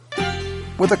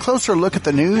with a closer look at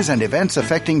the news and events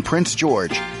affecting Prince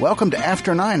George. Welcome to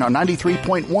After 9 on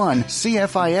 93.1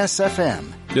 CFIS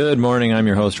FM. Good morning. I'm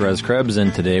your host, Rez Krebs,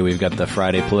 and today we've got the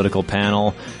Friday political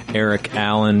panel. Eric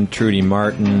Allen, Trudy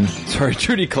Klassen,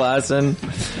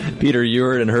 Peter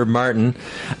Ewert, and Herb Martin.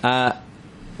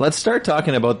 Let's start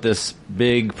talking about this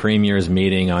big Premier's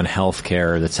meeting on health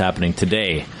care that's happening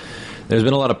today. There's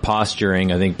been a lot of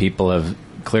posturing. I think people have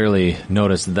clearly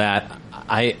noticed that.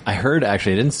 I heard,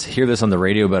 actually, I didn't hear this on the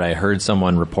radio, but I heard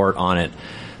someone report on it.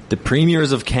 The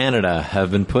premiers of Canada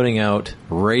have been putting out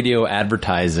radio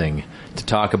advertising to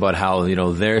talk about how,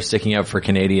 they're sticking up for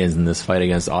Canadians in this fight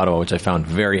against Ottawa, which I found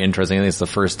very interesting. I think it's the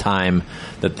first time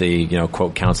that the,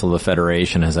 quote, Council of the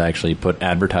Federation has actually put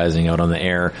advertising out on the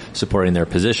air supporting their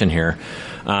position here.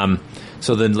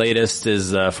 So the latest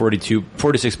is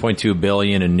 $46.2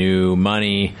 billion in new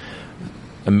money.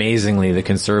 Amazingly, the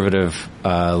Conservative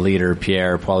leader,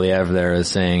 Pierre Poilievre, there is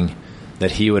saying that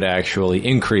he would actually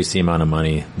increase the amount of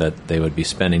money that they would be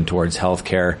spending towards health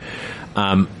care.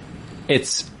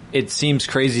 It seems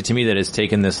crazy to me that it's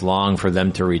taken this long for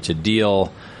them to reach a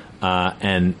deal.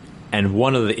 And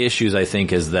one of the issues, I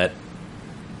think, is that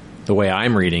the way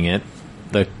I'm reading it,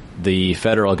 the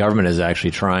federal government is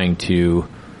actually trying to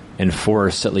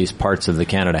enforce at least parts of the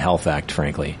Canada Health Act,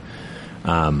 frankly.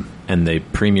 And the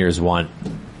premiers want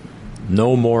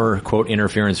no more, quote,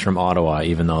 interference from Ottawa,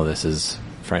 even though this is,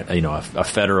 a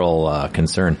federal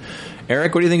concern.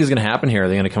 Eric, what do you think is going to happen here? Are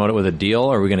they going to come out with a deal,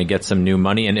 or are we going to get some new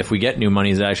money? And if we get new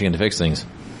money, is it actually going to fix things?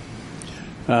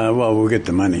 Well, we'll get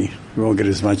the money. We won't get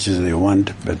as much as they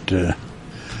want, but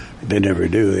they never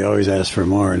do. They always ask for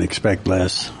more and expect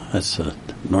less. That's a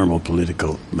normal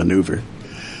political maneuver.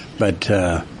 But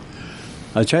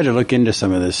I'll try to look into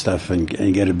some of this stuff and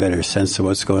get a better sense of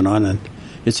what's going on. And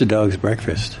it's a dog's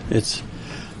breakfast. It's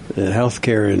the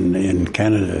healthcare in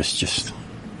Canada is just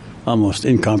almost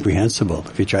incomprehensible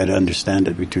if you try to understand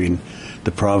it between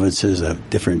the provinces of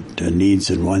different needs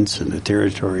and wants and the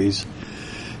territories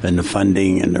and the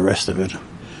funding and the rest of it.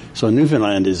 So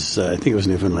Newfoundland is, I think it was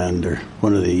Newfoundland or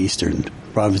one of the eastern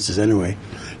provinces anyway,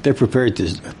 they're prepared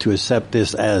to accept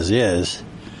this as is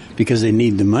because they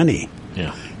need the money.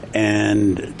 Yeah.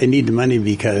 And they need the money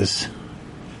because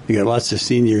they got lots of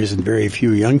seniors and very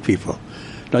few young people.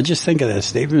 Now just think of that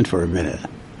statement for a minute.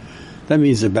 That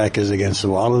means their back is against the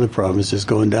wall and the province is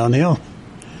going downhill.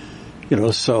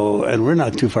 And we're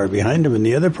not too far behind them in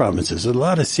the other provinces. There's a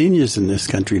lot of seniors in this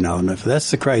country now, and if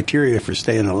that's the criteria for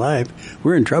staying alive,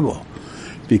 we're in trouble.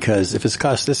 Because if it's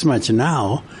cost this much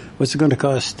now, what's it going to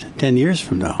cost 10 years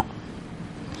from now?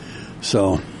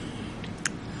 So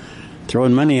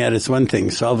throwing money at it's one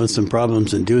thing. Solving some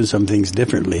problems and doing some things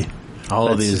differently,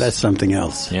 that's something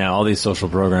else. Yeah, all these social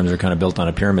programs are kind of built on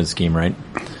a pyramid scheme, right?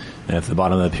 And if the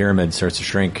bottom of the pyramid starts to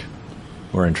shrink,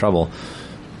 we're in trouble.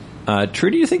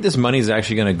 Trudy, do you think this money is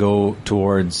actually going to go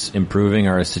towards improving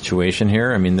our situation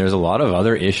here? I mean, there's a lot of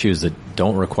other issues that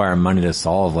don't require money to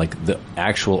solve, like the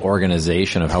actual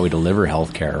organization of how we deliver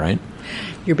healthcare, right?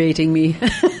 You're baiting me.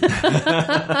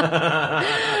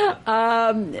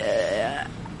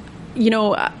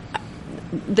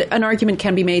 An argument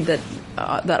can be made that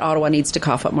Ottawa needs to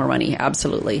cough up more money.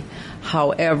 Absolutely.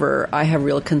 However, I have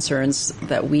real concerns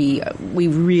that we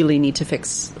really need to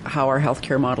fix how our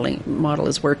healthcare model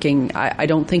is working. I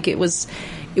don't think it was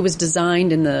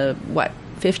designed in the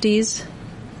 50s.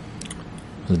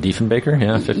 The Diefenbaker,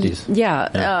 50s.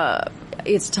 Yeah.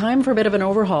 It's time for a bit of an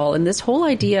overhaul, and this whole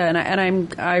idea.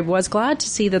 I was glad to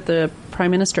see that the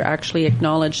Prime Minister actually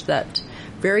acknowledged that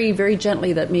very, very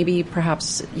gently that maybe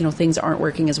perhaps things aren't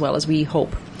working as well as we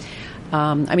hope.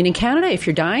 In Canada, if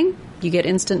you're dying, you get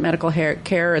instant medical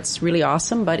care. It's really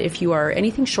awesome. But if you are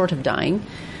anything short of dying,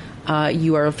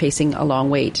 you are facing a long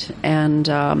wait.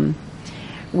 And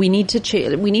we need to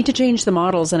change the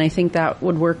models. And I think that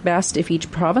would work best if each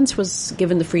province was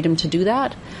given the freedom to do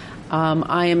that.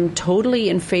 I am totally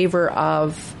in favor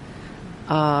of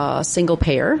single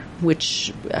payer,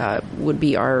 which would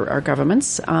be our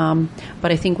governments.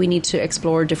 But I think we need to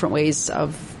explore different ways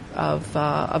of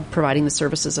providing the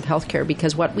services of healthcare,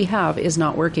 because what we have is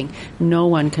not working. No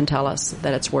one can tell us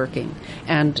that it's working.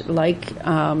 And like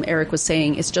Eric was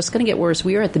saying, it's just going to get worse.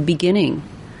 We are at the beginning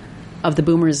of the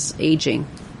boomers aging.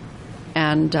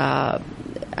 And,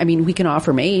 we can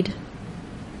offer MAID.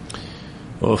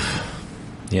 Oof.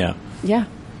 Yeah. Yeah.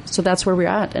 So that's where we're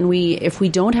at. And if we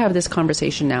don't have this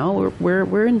conversation now,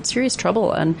 we're in serious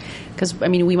trouble. And because,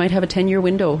 we might have a 10-year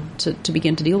window to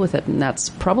begin to deal with it. And that's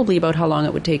probably about how long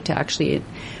it would take to actually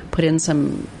put in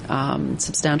some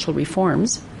substantial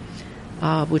reforms,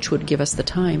 which would give us the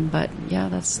time. But yeah,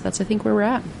 that's I think where we're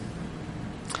at.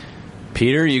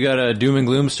 Peter, you got a doom and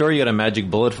gloom story? You got a magic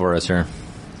bullet for us here?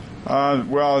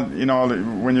 Well,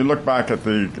 when you look back at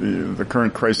the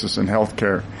current crisis in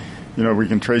healthcare, we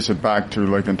can trace it back to,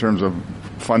 like, in terms of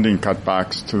funding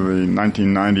cutbacks, to the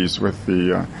 1990s with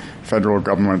the federal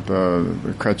government,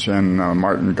 the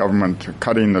Chrétien-Martin government,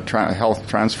 cutting the health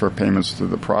transfer payments to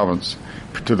the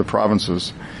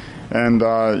provinces. And,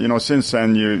 since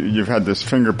then you've had this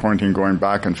finger pointing going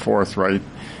back and forth, right,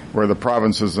 where the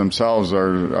provinces themselves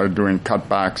are doing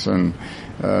cutbacks. And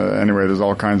anyway, there's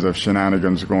all kinds of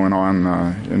shenanigans going on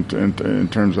in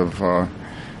terms of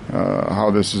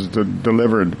how this is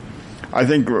delivered. I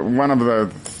think one of the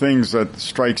things that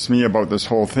strikes me about this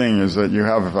whole thing is that you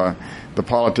have the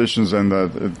politicians and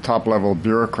the top-level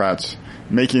bureaucrats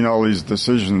making all these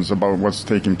decisions about what's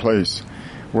taking place.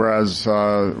 Whereas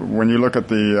when you look at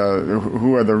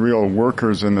who are the real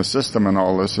workers in the system and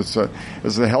all this, it's the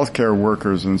healthcare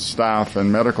workers and staff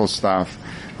and medical staff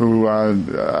who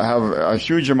have a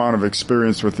huge amount of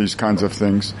experience with these kinds of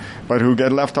things, but who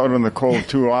get left out in the cold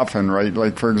too often, right?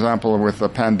 Like, for example, with the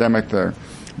pandemic there.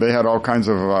 They had all kinds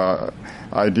of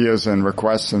ideas and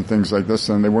requests and things like this,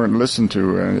 and they weren't listened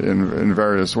to in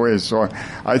various ways. So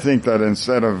I think that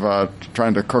instead of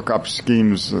trying to cook up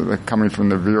schemes coming from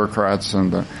the bureaucrats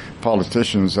and the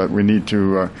politicians, that we need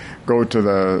to go to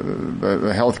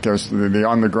the healthcare, the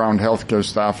on-the-ground healthcare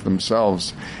staff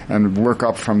themselves, and work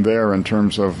up from there in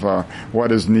terms of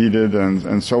what is needed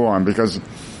and so on. Because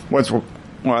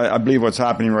I believe what's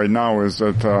happening right now is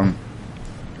that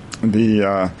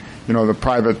the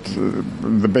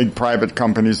big private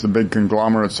companies, the big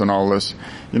conglomerates and all this,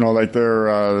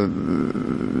 they're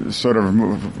sort of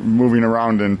moving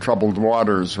around in troubled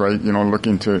waters, right?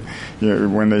 Looking to,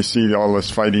 when they see all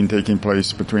this fighting taking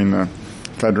place between the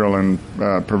federal and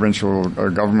provincial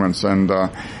governments. And,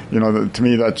 to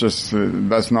me,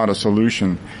 that's not a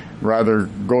solution. Rather,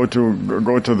 go to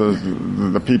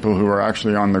the people who are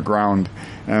actually on the ground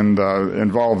and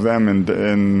involve them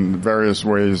in various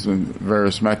ways and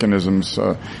various mechanisms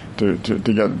to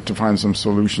find some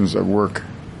solutions that work.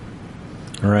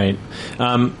 Right.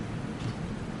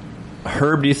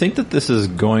 Herb, do you think that this is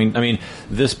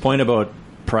this point about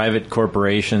private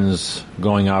corporations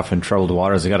going off in troubled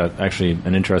waters, I got actually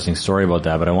an interesting story about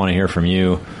that, but I want to hear from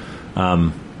you.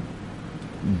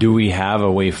 Do we have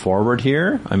a way forward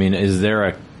here? Is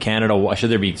there should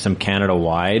there be some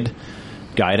Canada-wide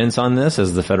guidance on this,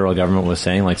 as the federal government was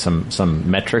saying, like some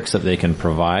metrics that they can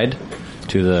provide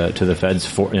to the feds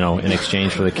for, in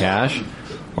exchange for the cash?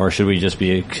 Or should we just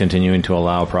be continuing to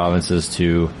allow provinces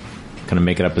to kind of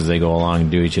make it up as they go along and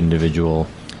do each individual?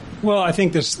 Well, I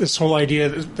think this whole idea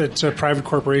that private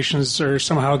corporations are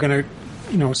somehow going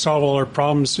to, solve all our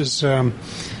problems is a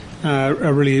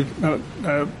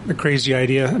crazy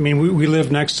idea. We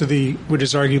live next to what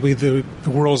is arguably the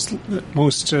world's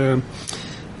most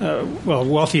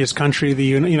wealthiest country, the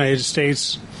United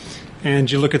States,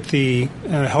 and you look at the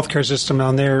healthcare system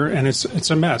down there, and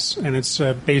it's a mess. And it's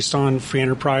based on free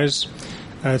enterprise.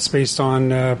 It's based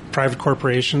on private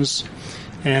corporations,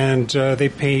 and they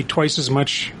pay twice as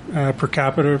much per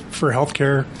capita for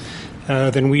healthcare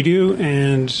than we do,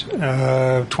 and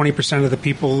 20% of the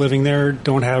people living there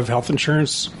don't have health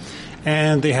insurance,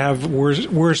 and they have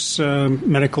worse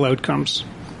medical outcomes.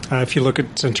 If you look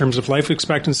at in terms of life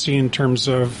expectancy, in terms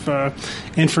of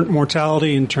infant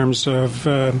mortality, in terms of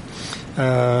a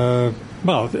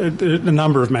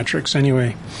number of metrics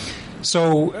anyway.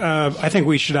 So I think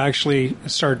we should actually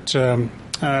start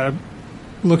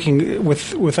looking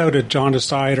without a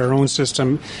jaundiced eye at our own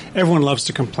system. Everyone loves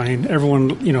to complain.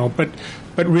 Everyone,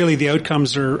 but really the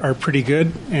outcomes are pretty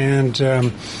good. And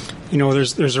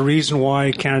there's a reason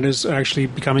why Canada is actually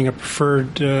becoming a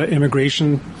preferred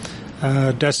immigration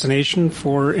destination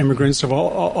for immigrants of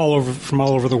all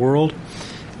over the world.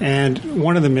 And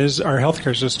one of them is our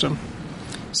healthcare system.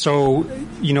 So,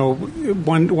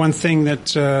 one thing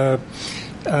that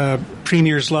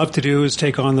premiers love to do is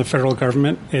take on the federal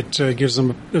government. It gives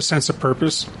them a sense of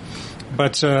purpose.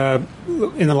 But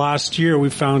in the last year,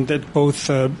 we've found that both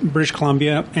British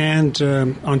Columbia and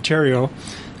Ontario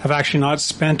have actually not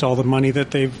spent all the money that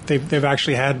they've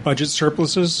actually had budget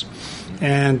surpluses,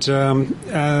 and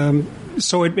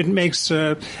so it makes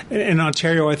in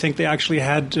Ontario, I think they actually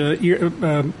had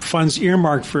funds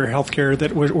earmarked for healthcare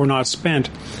that were not spent.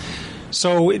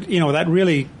 So that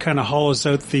really kind of hollows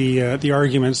out the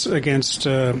arguments against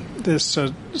this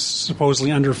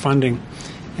supposedly underfunding.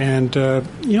 And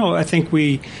I think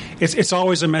it's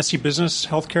always a messy business,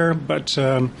 healthcare, but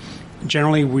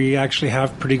generally we actually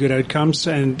have pretty good outcomes,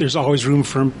 and there's always room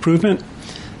for improvement.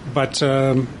 But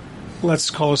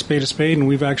let's call a spade, and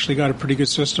we've actually got a pretty good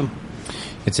system.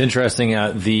 It's interesting,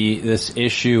 this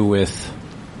issue with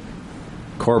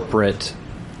corporate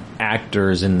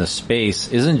actors in the space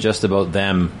isn't just about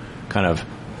them kind of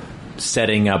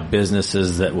setting up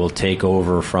businesses that will take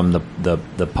over from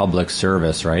the public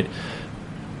service, right?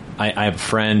 I have a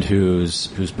friend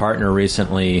whose partner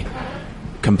recently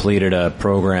completed a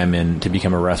program to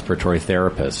become a respiratory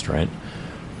therapist, right?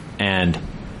 And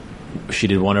she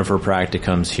did one of her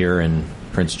practicums here in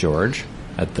Prince George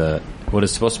at what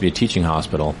is supposed to be a teaching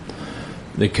hospital.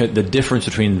 The difference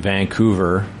between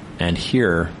Vancouver and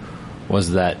here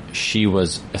was that she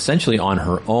was essentially on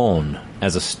her own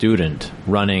as a student,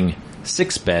 running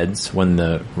 6 beds when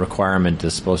the requirement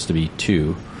is supposed to be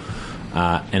 2,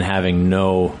 and having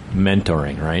no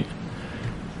mentoring, right?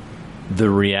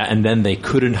 And then they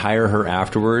couldn't hire her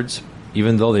afterwards,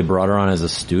 even though they brought her on as a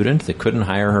student. They couldn't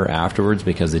hire her afterwards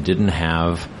because they didn't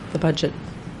have the budget.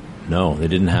 No, they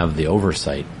didn't have the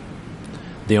oversight.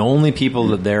 The only people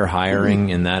that they're hiring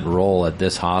in that role at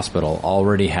this hospital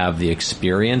already have the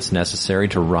experience necessary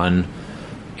to run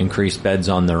increased beds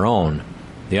on their own.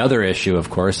 The other issue, of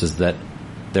course, is that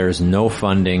there's no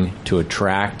funding to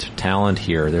attract talent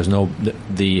here. There's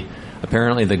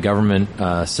apparently the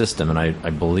government system, and I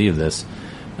believe this,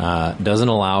 doesn't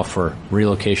allow for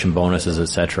relocation bonuses,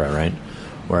 etc., right?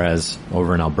 Whereas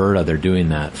over in Alberta, they're doing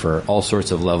that for all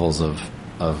sorts of levels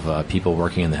of people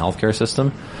working in the healthcare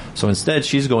system. So instead,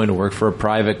 she's going to work for a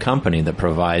private company that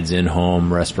provides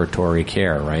in-home respiratory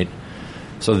care, right?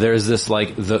 So there's this,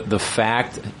 like, the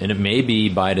fact, and it may be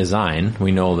by design,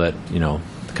 we know that,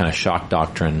 the kind of shock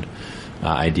doctrine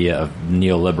idea of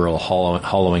neoliberal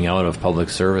hollowing out of public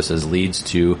services leads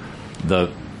to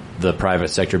the private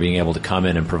sector being able to come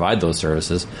in and provide those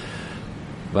services.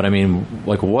 But I mean,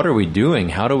 like, what are we doing?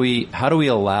 How do we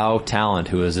allow talent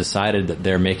who has decided that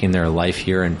they're making their life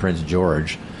here in Prince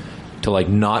George to, like,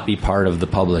 not be part of the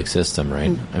public system,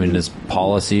 right? I mean, it's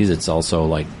policies. It's also,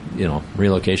 like,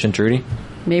 relocation, Trudy.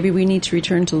 Maybe we need to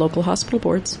return to local hospital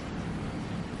boards.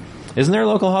 Isn't there a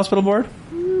local hospital board?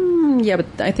 Yeah,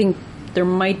 but I think there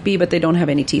might be, but they don't have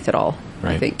any teeth at all.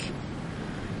 Right. I think.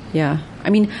 Yeah. I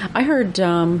mean, I heard,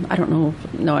 I don't know.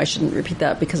 No, I shouldn't repeat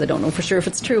that because I don't know for sure if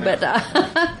it's true. But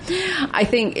I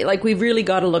think, like, we've really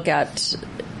got to look at,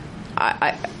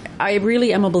 I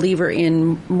really am a believer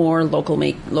in more local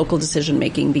decision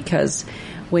making, because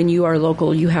when you are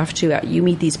local, you have to, you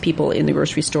meet these people in the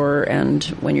grocery store and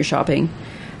when you're shopping,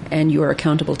 and you are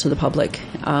accountable to the public.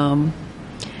 And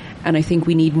I think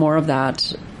we need more of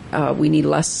that. We need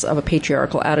less of a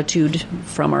patriarchal attitude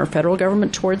from our federal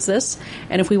government towards this.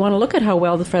 And if we want to look at how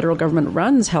well the federal government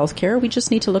runs healthcare, we just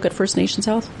need to look at First Nations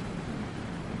Health.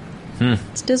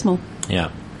 It's dismal. Yeah.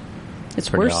 It's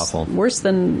pretty worse, awful. Worse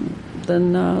than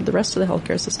the rest of the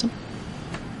healthcare system.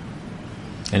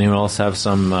 Anyone else have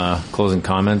some closing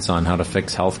comments on how to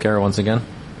fix healthcare once again?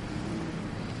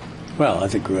 Well, I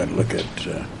think we got to look at,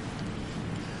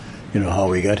 how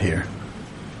we got here.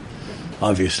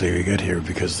 Obviously, we got here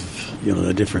because of,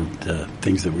 the different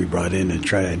things that we brought in and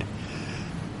tried.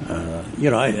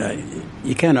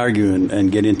 You can't argue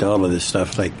and get into all of this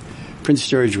stuff. Like, Prince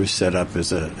George was set up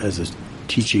as a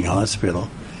teaching hospital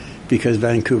because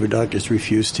Vancouver doctors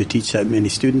refused to teach that many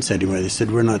students anymore. They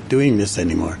said, we're not doing this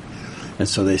anymore. And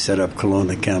so they set up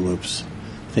Kelowna, Kamloops,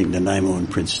 I think Nanaimo and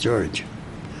Prince George.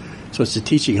 So it's a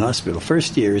teaching hospital.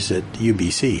 First year is at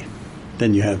UBC.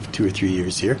 Then you have 2 or 3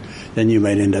 years here. Then you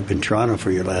might end up in Toronto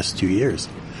for your last 2 years.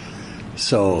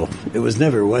 So it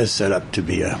never was set up to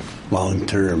be a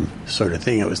long-term sort of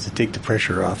thing. It was to take the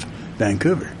pressure off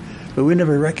Vancouver. But we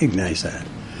never recognized that.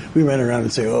 We went around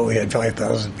and say, we had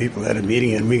 5,000 people at a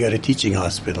meeting and we got a teaching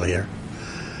hospital here.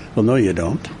 Well, no, you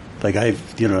don't. Like, I've,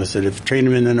 said, if train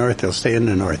them in the north, they'll stay in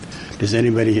the north. Does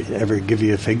anybody ever give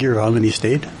you a figure of how many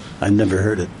stayed? I've never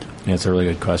heard it. Yeah, it's a really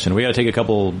good question. We got to take a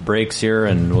couple breaks here,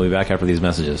 and we'll be back after these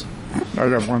messages. I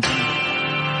got one.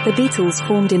 The Beatles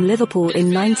formed in Liverpool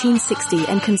in 1960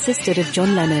 and consisted of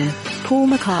John Lennon, Paul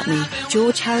McCartney,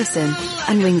 George Harrison,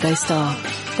 and Ringo Starr.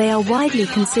 They are widely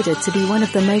considered to be one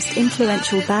of the most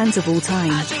influential bands of all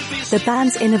time. The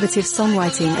band's innovative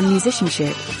songwriting and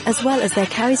musicianship, as well as their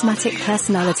charismatic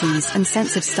personalities and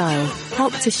sense of style,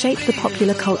 helped to shape the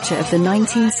popular culture of the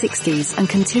 1960s and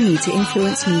continue to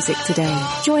influence music today.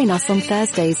 Join us on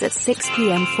Thursdays at 6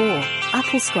 p.m. for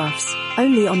Apple Scruffs,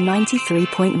 only on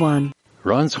 93.1.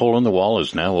 Ron's Hole in the Wall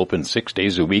is now open 6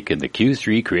 days a week in the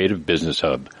Q3 Creative Business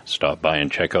Hub. Stop by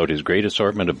and check out his great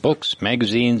assortment of books,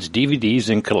 magazines, DVDs,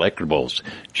 and collectibles.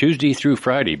 Tuesday through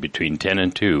Friday between 10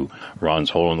 and 2. Ron's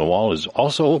Hole in the Wall is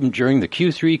also open during the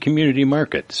Q3 Community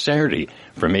Market, Saturday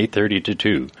from 8:30 to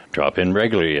 2. Drop in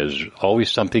regularly as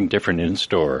always something different in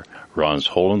store. Ron's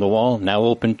Hole in the Wall, now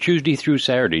open Tuesday through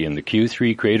Saturday in the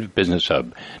Q3 Creative Business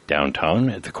Hub, downtown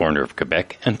at the corner of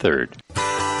Quebec and 3rd.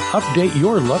 Update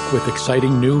your look with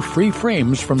exciting new free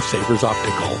frames from Sabres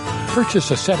Optical. Purchase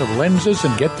a set of lenses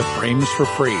and get the frames for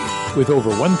free. With over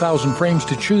 1,000 frames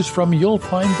to choose from, you'll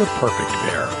find the perfect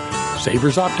pair.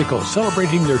 Sabres Optical,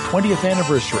 celebrating their 20th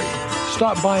anniversary.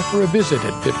 Stop by for a visit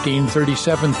at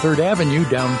 1537 3rd Avenue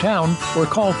downtown or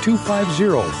call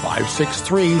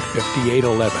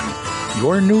 250-563-5811.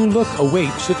 Your new look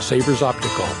awaits at Sabres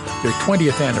Optical. Their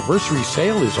 20th anniversary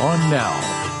sale is on now.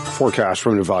 Forecast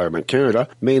from Environment Canada.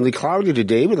 Mainly cloudy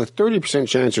today with a 30%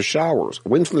 chance of showers.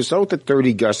 Winds from the south at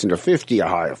 30, gusts into 50, a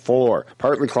high of 4.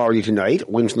 Partly cloudy tonight.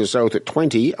 Winds from the south at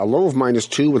 20, a low of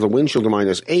 -2 with a wind chill to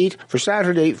 -8. For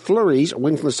Saturday, flurries.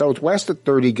 Wind from the southwest at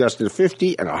 30, gusts into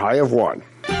 50, and a high of 1.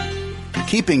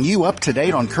 Keeping you up to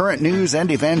date on current news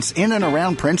and events in and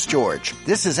around Prince George.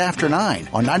 This is After 9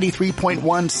 on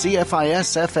 93.1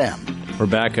 CFIS FM. We're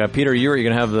back. Peter, you're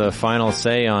going to have the final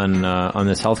say on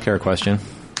this healthcare question.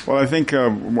 Well, I think a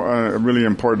really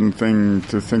important thing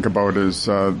to think about is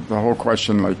the whole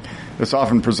question, like, it's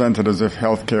often presented as if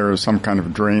healthcare is some kind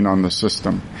of drain on the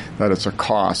system, that it's a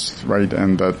cost, right,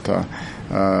 and that,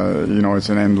 it's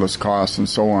an endless cost and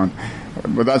so on.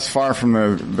 But that's far from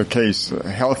the case.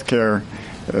 Healthcare,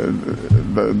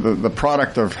 the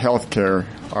product of healthcare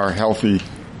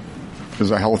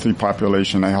is a healthy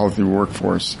population, a healthy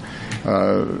workforce.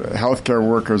 Healthcare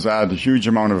workers add a huge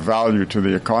amount of value to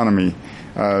the economy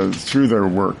through their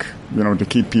work, to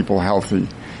keep people healthy.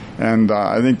 And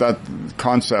I think that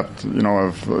concept,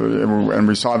 and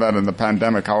we saw that in the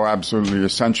pandemic, how absolutely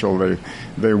essential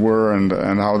they were and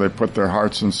how they put their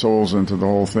hearts and souls into the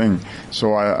whole thing.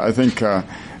 So I think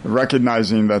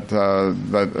recognizing that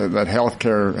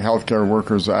healthcare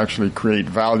workers actually create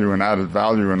value and added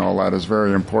value and all that is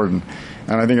very important.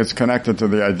 And I think it's connected to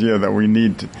the idea that we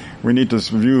need to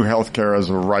view healthcare as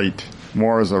a right,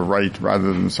 more as a right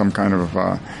rather than some kind of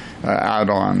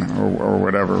add-on or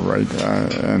whatever, right?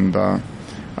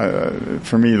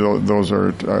 For me, those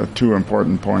are two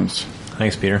important points.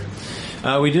 Thanks, Peter.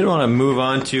 We did want to move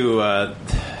on to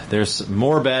there's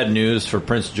more bad news for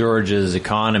Prince George's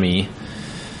economy.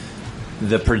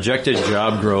 The projected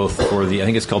job growth for I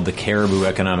think it's called the Cariboo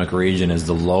Economic Region, is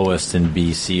the lowest in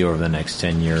BC over the next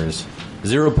 10 years.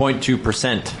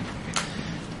 0.2%.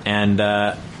 And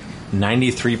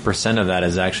 93% of that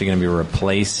is actually going to be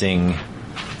replacing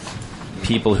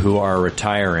people who are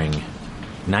retiring.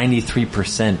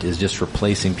 93% is just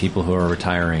replacing people who are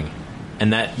retiring.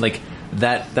 And that's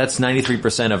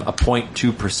 93% of a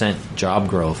 0.2% job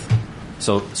growth.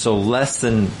 So less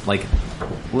than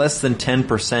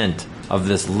 10% of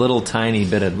this little tiny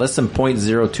bit of less than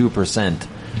 0.02%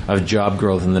 of job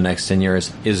growth in the next 10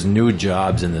 years is new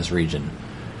jobs in this region.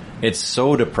 It's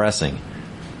so depressing.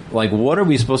 Like, what are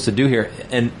we supposed to do here?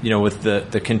 And, with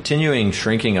the continuing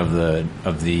shrinking of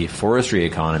the forestry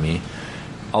economy,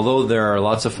 although there are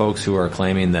lots of folks who are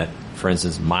claiming that, for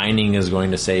instance, mining is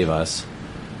going to save us,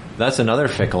 that's another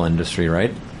fickle industry,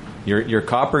 right? Your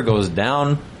copper goes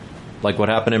down, like what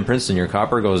happened in Princeton. Your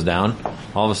copper goes down.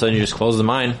 All of a sudden, you just close the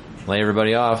mine, lay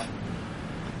everybody off.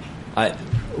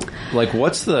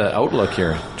 What's the outlook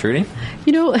here, Trudy?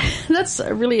 That's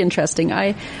really interesting.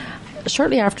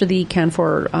 Shortly after the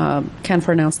Canfor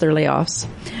announced their layoffs,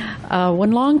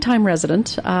 one longtime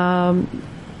resident,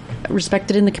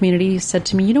 respected in the community, said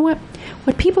to me, "You know what?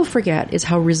 What people forget is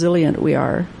how resilient we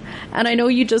are." And I know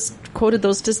you just quoted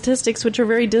those statistics, which are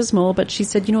very dismal, but she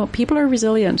said, people are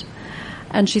resilient.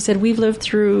 And she said, we've lived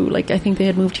through, I think they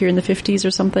had moved here in the 50s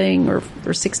or something, or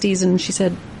 60s, and she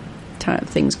said,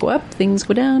 things go up, things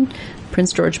go down.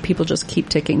 Prince George, people just keep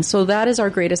ticking. So that is our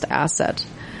greatest asset.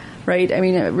 Right? I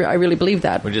mean, I really believe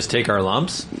that. We just take our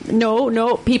lumps?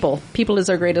 No, people. People is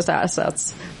our greatest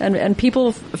assets. And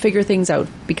people figure things out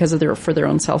because of for their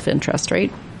own self-interest,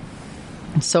 right?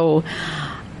 So,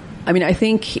 I mean, I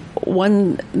think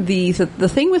the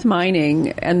thing with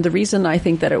mining, and the reason I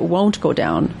think that it won't go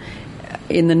down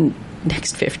in the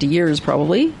next 50 years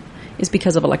probably, is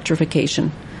because of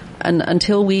electrification. And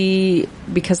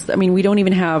because we don't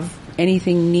even have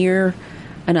anything near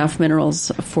enough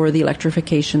minerals for the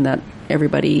electrification that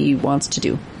everybody wants to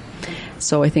do.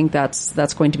 So I think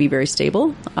that's going to be very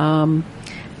stable. And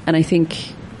I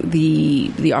think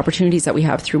the opportunities that we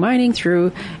have through mining,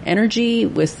 through energy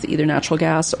with either natural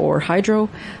gas or hydro.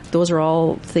 Those are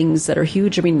all things that are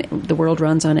huge. I mean, the world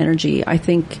runs on energy. I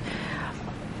think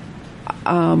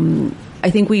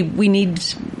we need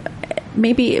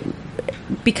maybe,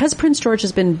 because Prince George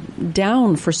has been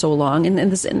down for so long, and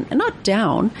not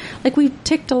down, like we've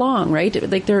ticked along, right?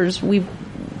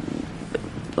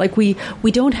 Like we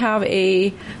don't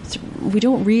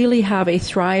really have a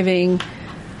thriving,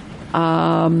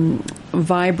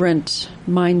 vibrant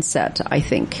mindset, I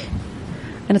think.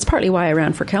 And it's partly why I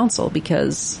ran for council,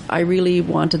 because I really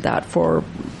wanted that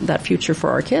future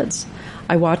for our kids.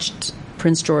 I watched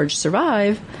Prince George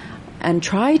survive and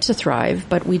try to thrive,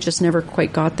 but we just never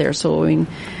quite got there. So, I mean,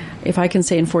 if I can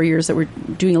say in 4 years that we're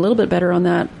doing a little bit better on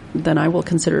that, then I will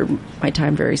consider my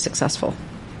time very successful.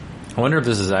 I wonder if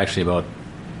this is actually about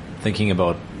thinking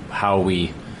about how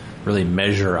we really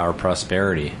measure our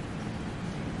prosperity.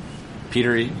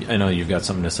 Peter, I know you've got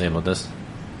something to say about this.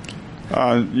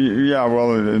 Yeah,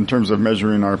 well, in terms of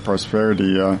measuring our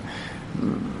prosperity,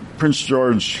 Prince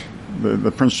George,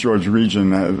 the Prince George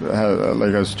region,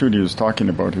 like as Trudy was talking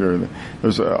about here,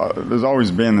 there's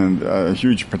always been a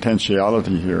huge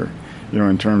potentiality here,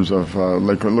 in terms of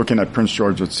like looking at Prince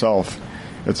George itself.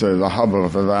 It's a hub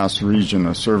of a vast region,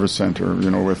 a service center,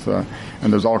 with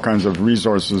and there's all kinds of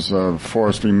resources,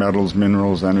 forestry, metals,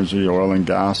 minerals, energy, oil and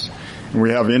gas. And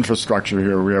we have infrastructure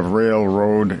here. We have rail,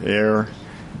 road, air,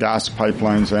 gas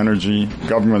pipelines, energy,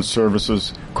 government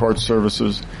services, court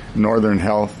services, northern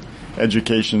health,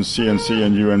 education, CNC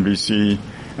and UNBC,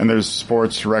 and there's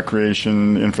sports,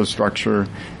 recreation, infrastructure,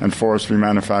 and forestry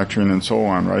manufacturing, and so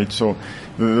on, right? So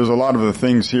there's a lot of the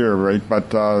things here, right? But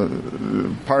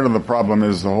part of the problem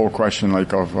is the whole question,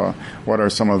 like, of what are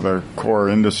some of the core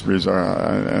industries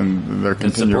and their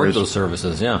continuation. And support those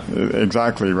services, yeah.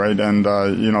 Exactly, right? And,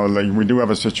 like we do have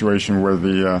a situation where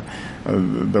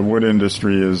the wood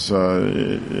industry is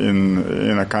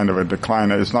in a kind of a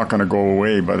decline. It's not going to go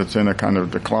away, but it's in a kind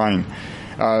of decline.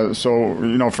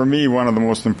 So, for me, one of the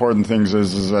most important things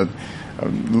is that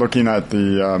looking at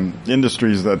the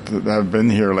industries that have been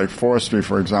here, like forestry,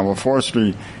 for example.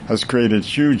 Forestry has created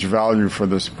huge value for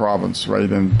this province,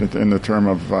 right? In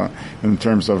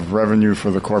terms of revenue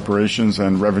for the corporations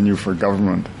and revenue for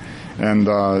government. And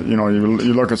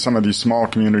you look at some of these small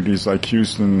communities like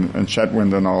Houston and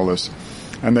Chetwynd and all this,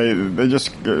 and they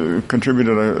just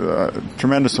contributed a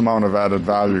tremendous amount of added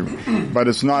value, but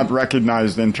it's not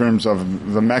recognized in terms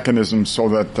of the mechanisms so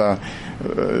that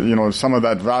some of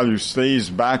that value stays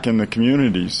back in the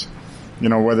communities.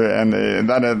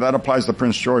 That applies to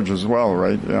Prince George as well,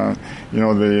 right? That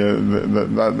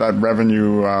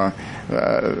revenue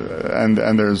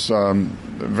and there's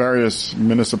various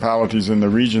municipalities in the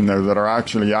region there that are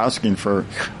actually asking for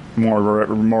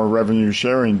more revenue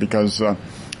sharing, because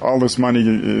all this money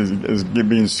is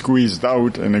being squeezed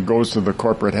out, and it goes to the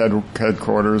corporate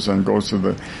headquarters and goes to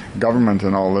the government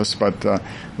and all this. But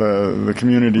the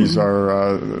communities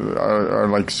are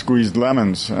like squeezed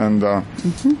lemons, and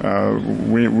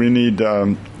we need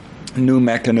new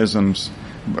mechanisms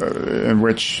in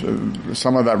which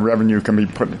some of that revenue can be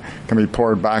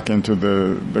poured back into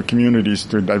the communities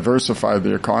to diversify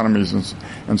the economies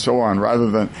and so on, rather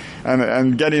than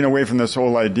and getting away from this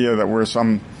whole idea that we're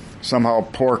somehow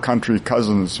poor country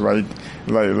cousins, right?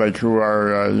 Like who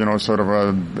are,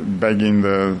 begging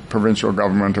the provincial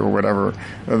government or whatever.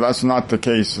 That's not the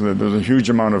case. There's a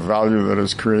huge amount of value that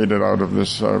is created out of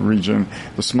this region,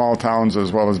 the small towns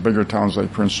as well as bigger towns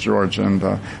like Prince George, and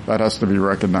that has to be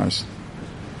recognized.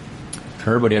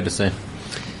 Herb, what do you have to say?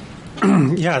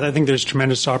 Yeah, I think there's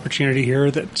tremendous opportunity here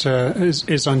that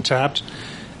is untapped.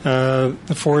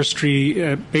 The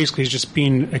forestry basically is just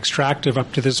being extractive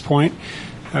up to this point.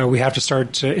 We have to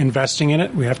start investing in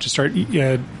it. We have to start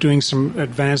doing some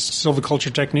advanced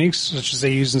silviculture techniques, such as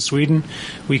they use in Sweden.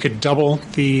 We could double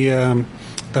the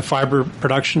fiber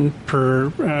production per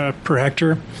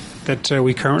hectare that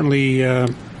we currently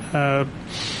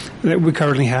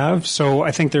have. So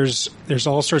I think there's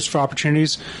all sorts of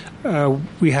opportunities.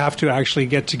 We have to actually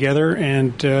get together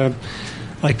and,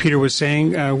 like Peter was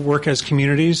saying, work as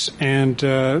communities and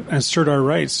assert our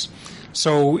rights.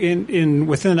 So within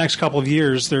the next couple of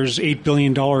years, there's $8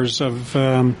 billion of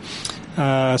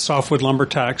softwood lumber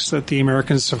tax that the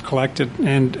Americans have collected,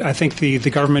 and I think the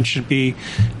government should be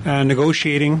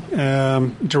negotiating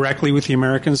directly with the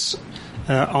Americans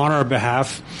on our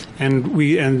behalf, and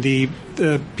the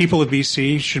people of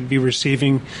BC should be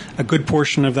receiving a good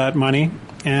portion of that money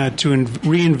to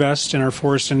reinvest in our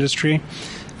forest industry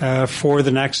for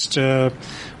the next.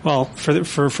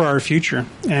 For our future,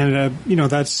 and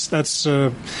that's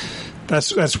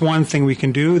That's one thing we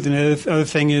can do. The other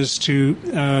thing is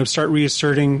to start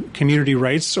reasserting community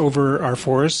rights over our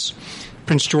forests.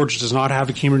 Prince George does not have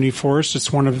a community forest.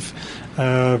 It's one of,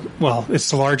 it's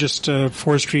the largest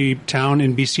forestry town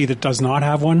in BC that does not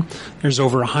have one. There's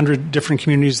over 100 different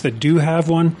communities that do have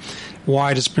one.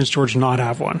 Why does Prince George not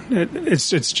have one?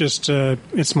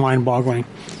 It's mind-boggling.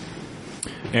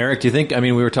 Eric, do you think? I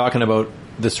mean, we were talking about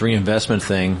this reinvestment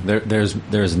thing.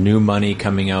 There's new money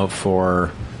coming out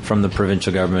from the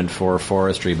provincial government for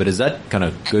forestry, but is that kind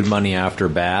of good money after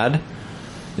bad?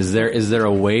 Is there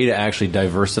a way to actually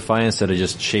diversify instead of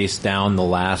just chase down the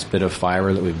last bit of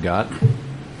fiber that we've got?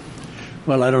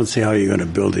 Well, I don't see how you're going to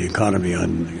build the economy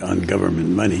on government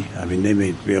money. I mean, they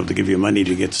may be able to give you money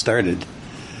to get started,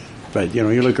 but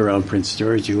you look around Prince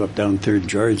George, you go up down 3rd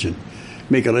George and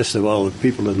make a list of all the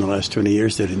people in the last 20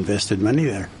 years that invested money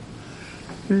there.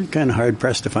 They're kind of hard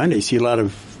pressed to find it. You see a lot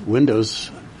of windows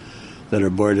that are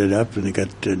boarded up and they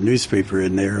got a newspaper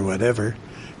in there or whatever.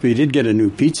 But you did get a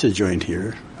new pizza joint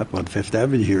here, up on 5th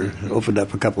Avenue here. It opened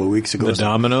up a couple of weeks ago. The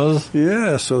Domino's?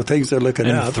 Yeah, so things are looking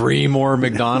up. And 3 more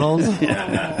McDonald's?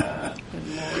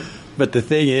 But the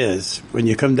thing is, when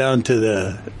you come down to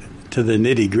the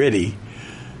nitty-gritty,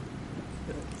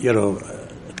 I'll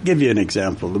give you an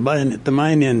example. The mine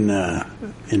in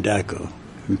Daco,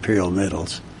 Imperial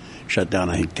Metals, shut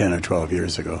down, I think, 10 or 12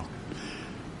 years ago.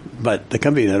 But the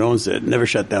company that owns it never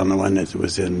shut down the one that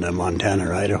was in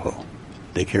Montana or Idaho.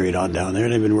 They carried on down there,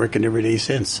 and they've been working every day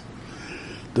since.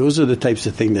 Those are the types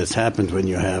of things that's happened when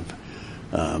you have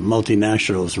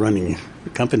multinationals running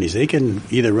companies. They can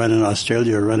either run in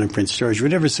Australia or run in Prince George,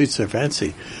 whatever suits their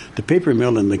fancy. The paper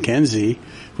mill in Mackenzie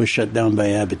was shut down by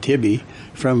Abitibi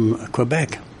from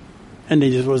Quebec. And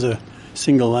it just was a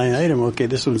single line item. Okay,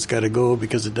 this one's got to go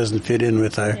because it doesn't fit in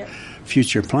with our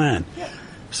future plan. Yep.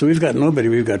 So we've got nobody.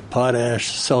 We've got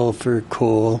potash, sulfur,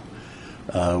 coal,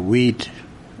 wheat,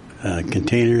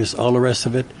 containers, all the rest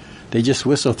of it. They just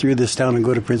whistle through this town and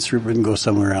go to Prince Rupert and go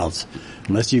somewhere else.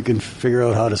 Unless you can figure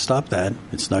out how to stop that,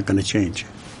 it's not going to change.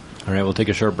 All right, we'll take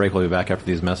a short break. We'll be back after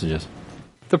these messages.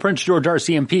 The Prince George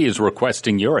RCMP is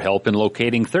requesting your help in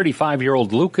locating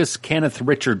 35-year-old Lucas Kenneth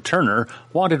Richard Turner,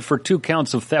 wanted for 2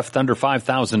 counts of theft under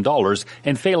 $5,000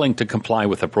 and failing to comply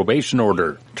with a probation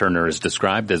order. Turner is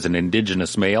described as an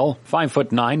Indigenous male,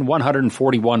 5'9",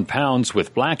 141 pounds,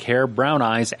 with black hair, brown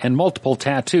eyes, and multiple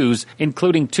tattoos,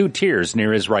 including 2 tears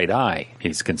near his right eye.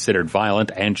 He's considered violent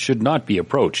and should not be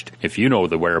approached. If you know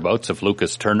the whereabouts of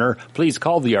Lucas Turner, please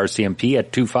call the RCMP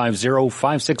at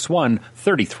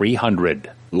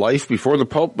 250-561-3300. Life Before the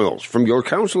Pulp Mills from Your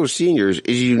Council of Seniors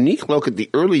is a unique look at the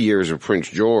early years of Prince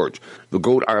George, the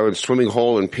Goat Island Swimming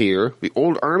Hole and Pier, the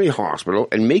Old Army Hospital,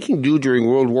 and making do during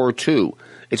World War II.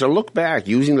 It's a look back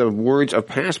using the words of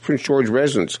past Prince George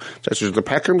residents, such as the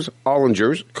Peckhams,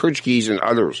 Ollingers, Kirchkeys, and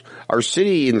others. Our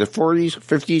city in the 40s,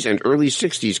 50s, and early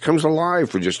 60s comes alive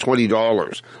for just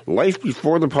 $20. Life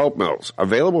Before the Pulp Mills,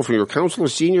 available from Your Council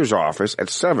of Seniors office at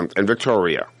 7th and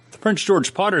Victoria. Prince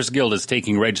George Potter's Guild is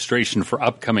taking registration for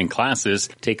upcoming classes.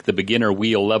 Take the Beginner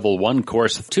Wheel Level 1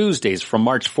 course Tuesdays from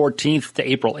March 14th to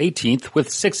April 18th with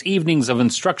 6 evenings of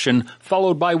instruction,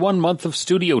 followed by 1 month of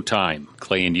studio time.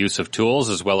 Clay and use of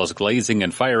tools, as well as glazing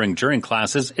and firing during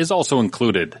classes, is also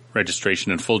included.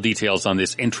 Registration and full details on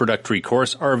this introductory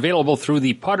course are available through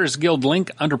the Potter's Guild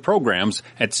link under programs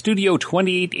at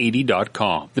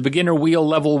studio2880.com. The Beginner Wheel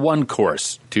Level 1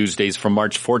 course, Tuesdays from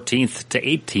March 14th to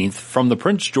 18th from the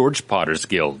Prince George Potter's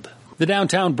Guild. The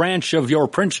downtown branch of your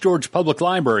Prince George Public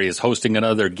Library is hosting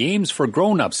another Games for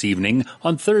Grown-Ups evening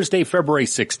on Thursday, February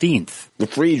 16th. The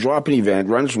free drop-in event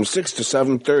runs from 6 to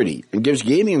 7:30 and gives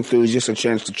gaming enthusiasts a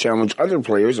chance to challenge other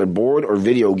players at board or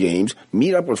video games,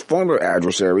 meet up with former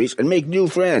adversaries, and make new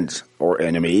friends, or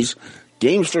enemies.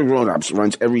 Games for Grown-Ups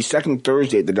runs every second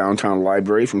Thursday at the downtown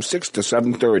library from 6 to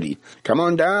 7:30. Come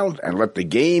on down and let the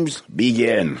games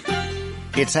begin.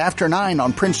 It's after 9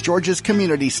 on Prince George's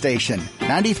Community Station,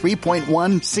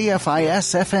 93.1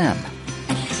 CFIS FM.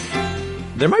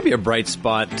 There might be a bright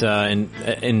spot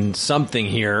in something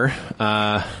here.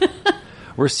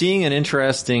 We're seeing an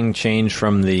interesting change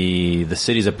from the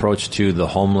city's approach to the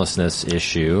homelessness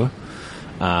issue.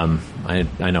 I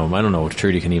don't know if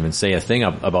Trudy can even say a thing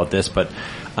about this, but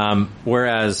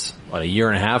whereas a year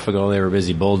and a half ago they were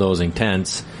busy bulldozing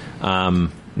tents,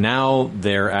 now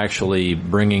they're actually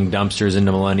bringing dumpsters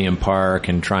into Millennium Park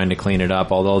and trying to clean it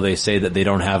up, although they say that they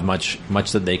don't have much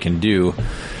that they can do.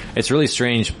 It's a really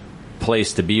strange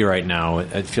place to be right now.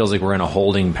 It feels like we're in a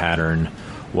holding pattern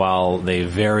while they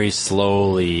very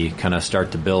slowly kind of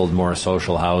start to build more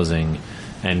social housing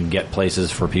and get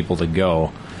places for people to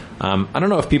go. I don't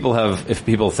know if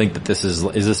people think that this is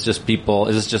this just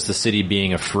the city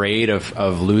being afraid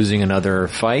of losing another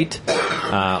fight,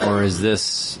 or is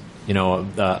this,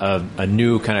 a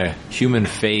new kind of human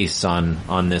face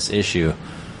on this issue?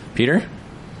 Peter?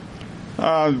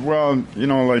 Well,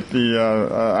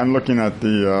 I'm looking at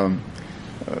the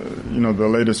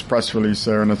latest press release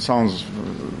there, and it sounds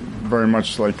very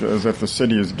much like as if the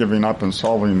city is giving up and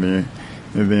solving the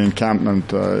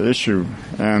encampment issue.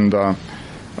 And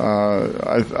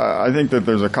I think that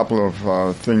there's a couple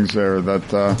of things there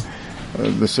that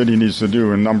the city needs to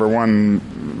do. And number one,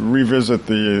 revisit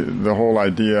the whole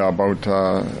idea about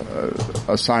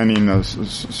assigning a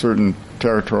certain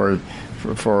territory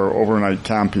for overnight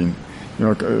camping.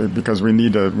 Because we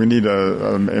need a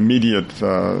immediate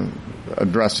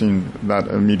addressing that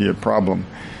immediate problem.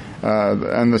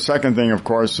 And the second thing, of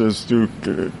course, is to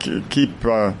keep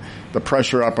the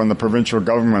pressure up on the provincial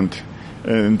government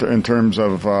in terms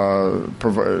of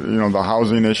the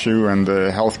housing issue and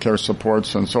the healthcare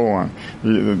supports and so on.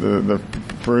 The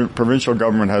provincial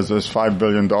government has this $5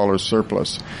 billion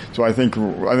surplus. So I think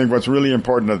what's really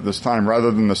important at this time, rather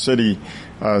than the city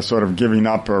sort of giving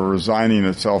up or resigning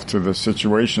itself to the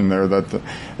situation there, that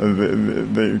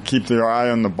they keep their eye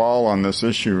on the ball on this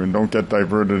issue and don't get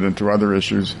diverted into other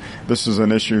issues. This is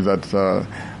an issue that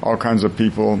all kinds of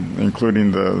people,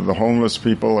 including the homeless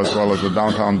people, as well as the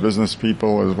downtown business people,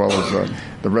 as well as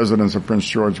the residents of Prince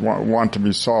George, want to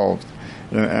be solved.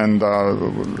 And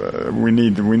we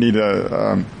need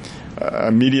a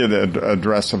immediate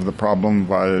address of the problem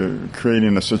by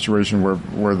creating a situation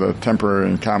where the temporary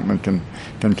encampment can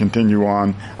continue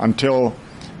on until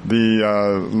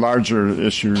the larger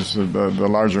issues, the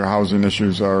larger housing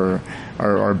issues are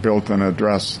built and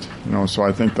addressed. So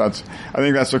I think that's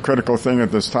a critical thing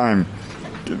at this time.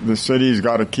 The city's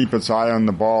got to keep its eye on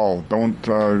the ball. Don't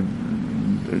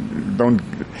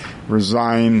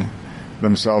resign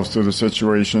themselves to the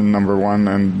situation, number one,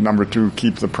 and number two,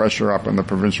 keep the pressure up on the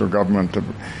provincial government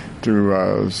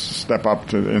to step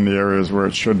up in the areas where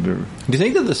it should do. Do you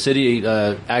think that the city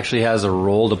actually has a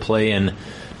role to play in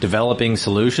developing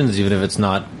solutions, even if it's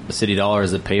not the city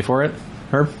dollars that pay for it?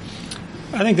 Herb?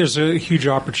 I think there's a huge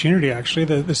opportunity, actually.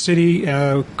 The city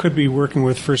could be working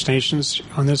with First Nations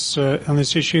on this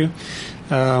issue.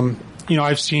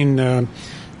 I've seen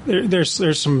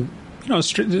there's some.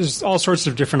 There's all sorts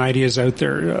of different ideas out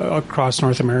there across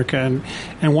North America,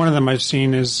 and one of them I've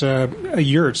seen is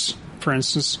yurts, for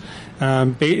instance.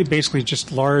 Basically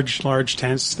just large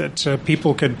tents that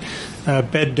people could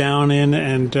bed down in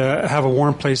and have a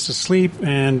warm place to sleep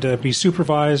and be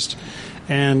supervised.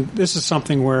 And this is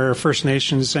something where First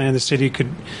Nations and the city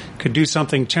could do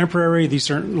something temporary. These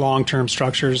aren't long-term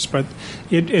structures, but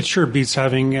it sure beats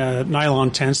having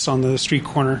nylon tents on the street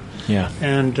corner. Yeah,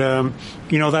 and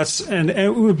and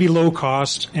it would be low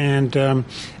cost, and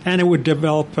it would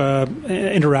develop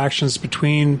interactions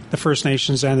between the First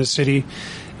Nations and the city.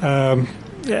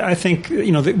 I think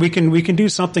that we can do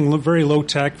something very low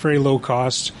tech, very low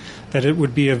cost. That it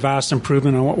would be a vast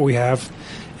improvement on what we have.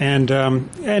 And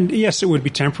yes, it would be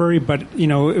temporary, but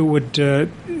it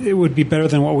would be better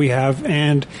than what we have,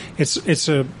 and it's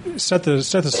a set the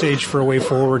stage for a way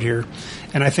forward here.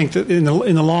 And I think that in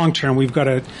the long term, we've got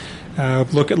to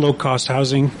look at low cost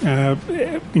housing.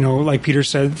 Like Peter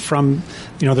said, from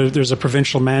there's a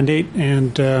provincial mandate,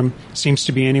 and seems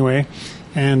to be anyway.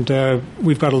 And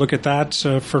we've got to look at that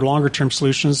for longer term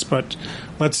solutions. But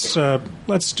let's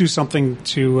do something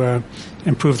to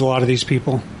improve a lot of these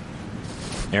people.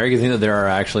 Eric, you think that there are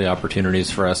actually opportunities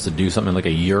for us to do something like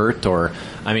a yurt, or,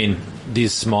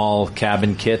 these small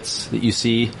cabin kits that you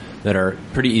see that are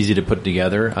pretty easy to put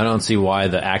together? I don't see why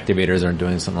the activators aren't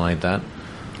doing something like that.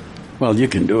 Well, you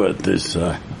can do it. There's,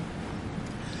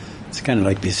 it's kind of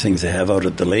like these things they have out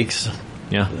at the lakes.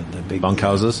 Yeah, the big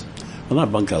bunkhouses. Well,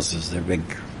 not bunkhouses. They're big.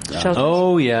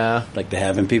 Oh, yeah. Like they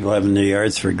have in people have in their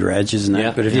yards for garages and that.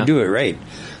 Yeah, but if you do it right,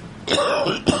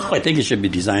 I think it should be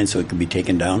designed so it can be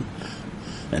taken down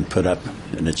and put up,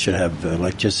 and it should have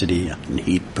electricity and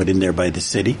heat put in there by the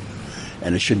city,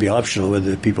 and it should be optional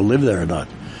whether people live there or not.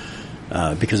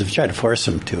 Because if you try to force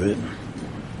them to it,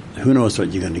 who knows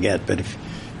what you're going to get. But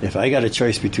if I got a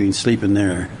choice between sleeping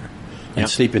there and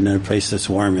sleeping in a place that's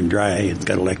warm and dry and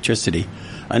got electricity,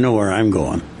 I know where I'm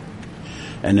going.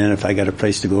 And then if I got a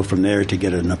place to go from there to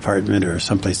get an apartment or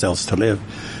someplace else to live,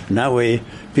 and that way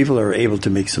people are able to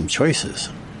make some choices.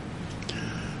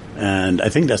 And I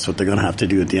think that's what they're going to have to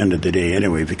do at the end of the day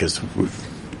anyway, because it's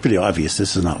pretty obvious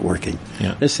this is not working.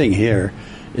 Yeah. This thing here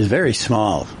is very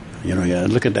small.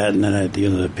 Look at that, and then at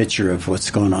the picture of what's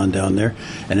going on down there,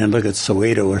 and then look at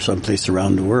Soweto or someplace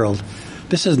around the world.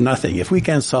 This is nothing. If we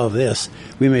can't solve this,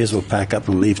 we may as well pack up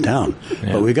and leave town.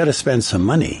 Yeah. But we got to spend some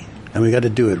money, and we got to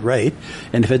do it right.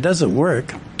 And if it doesn't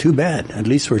work, too bad. At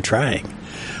least we're trying.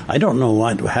 I don't know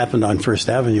what happened on First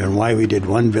Avenue and why we did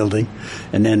one building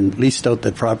and then leased out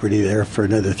the property there for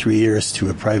another 3 years to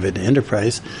a private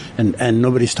enterprise, and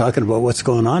nobody's talking about what's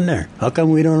going on there. How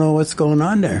come we don't know what's going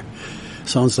on there?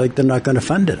 Sounds like they're not going to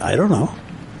fund it. I don't know.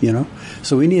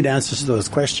 So we need answers to those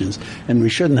questions, and we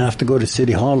shouldn't have to go to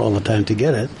City Hall all the time to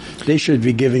get it. They should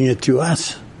be giving it to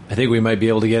us. I think we might be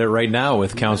able to get it right now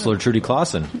with Councillor Trudy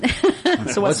Clausen.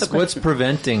 So what's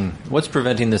preventing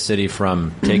the city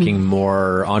from taking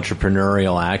more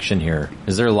entrepreneurial action here?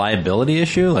 Is there a liability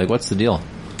issue? Like, what's the deal?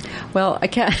 Well, I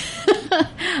can't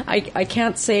I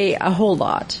can't say a whole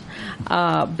lot,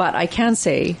 but I can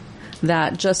say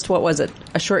that just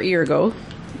a short year ago,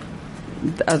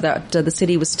 that the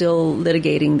city was still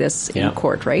litigating this in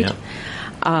court, right?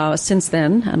 Yeah. Since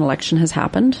then, an election has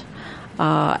happened,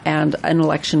 and an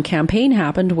election campaign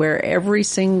happened where every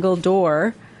single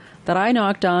door that I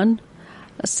knocked on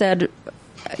said,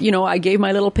 I gave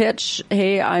my little pitch.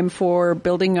 Hey, I'm for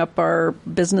building up our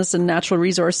business and natural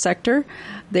resource sector.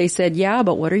 They said, yeah,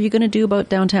 but what are you going to do about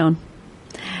downtown?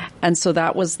 And so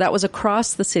that was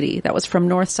across the city. That was from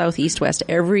north, south, east, west.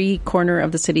 Every corner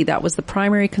of the city, that was the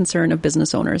primary concern of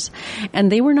business owners.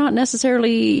 And they were not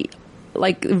necessarily,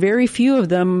 very few of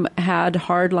them had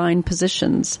hardline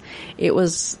positions. It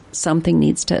was something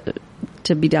needs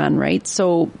to be done, right?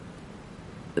 So,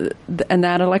 and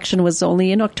that election was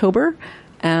only in October,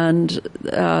 and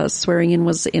swearing in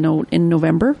was in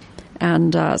November.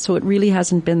 And so it really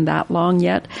hasn't been that long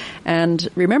yet. And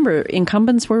remember,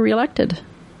 incumbents were reelected.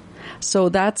 So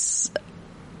that's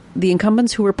the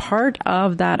incumbents who were part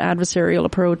of that adversarial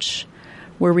approach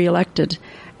were reelected.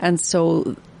 And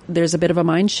so there's a bit of a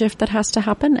mind shift that has to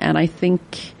happen. And I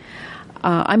think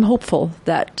I'm hopeful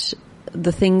that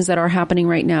the things that are happening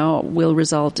right now will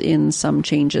result in some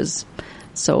changes.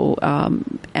 So,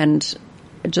 and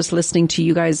just listening to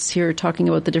you guys here talking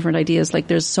about the different ideas,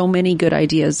 there's so many good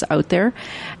ideas out there.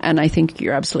 And I think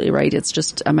you're absolutely right. It's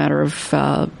just a matter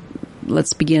of,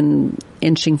 let's begin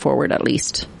inching forward at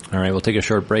least. All right, we'll take a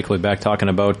short break. We'll be back talking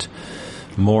about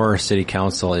more city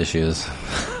council issues.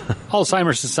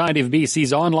 Alzheimer's Society of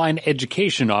BC's online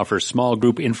education offers small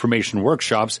group information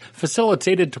workshops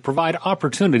facilitated to provide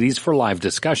opportunities for live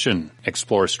discussion.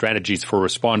 Explore strategies for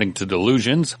responding to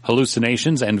delusions,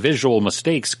 hallucinations, and visual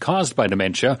mistakes caused by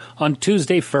dementia on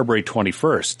Tuesday, February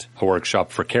 21st. A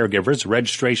workshop for caregivers,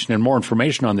 registration, and more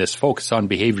information on this focus on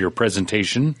behavior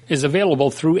presentation is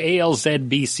available through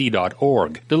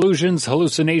alzbc.org. Delusions,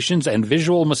 hallucinations, and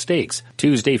visual mistakes,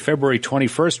 Tuesday, February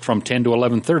 21st from 10 to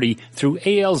 11:30 through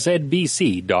alzbc.org.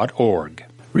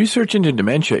 Research into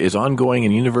dementia is ongoing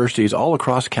in universities all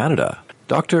across Canada.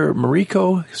 Dr.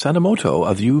 Mariko Sanamoto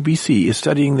of the UBC is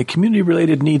studying the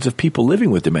community-related needs of people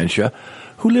living with dementia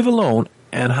who live alone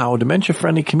and how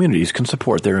dementia-friendly communities can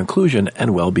support their inclusion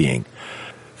and well-being.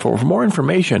 For more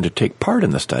information to take part in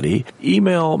the study,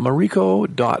 email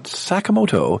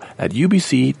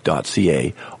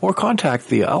mariko.sakamoto@ubc.ca or contact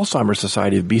the Alzheimer's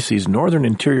Society of BC's Northern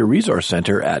Interior Resource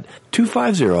Centre at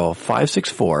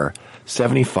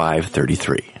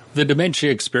 250-564-7533. The dementia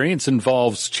experience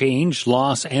involves change,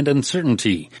 loss, and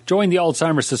uncertainty. Join the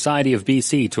Alzheimer's Society of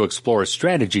BC to explore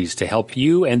strategies to help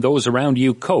you and those around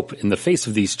you cope in the face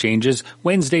of these changes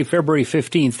Wednesday, February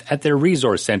 15th at their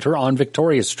Resource Centre on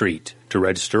Victoria Street. To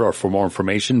register or for more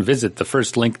information, visit the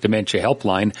First Link Dementia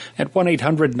Helpline at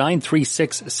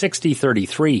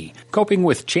 1-800-936-6033. Coping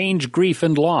with Change, Grief,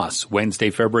 and Loss, Wednesday,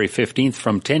 February 15th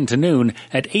from 10 to noon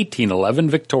at 1811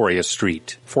 Victoria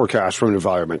Street. Forecast from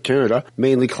Environment Canada.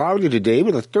 Mainly cloudy today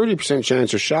with a 30%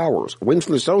 chance of showers. Winds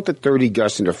from the south at 30,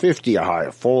 gusts into 50, a high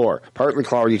of 4. Partly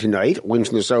cloudy tonight. Winds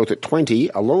from the south at 20,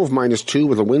 a low of -2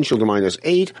 with a wind chill to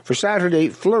 -8. For Saturday,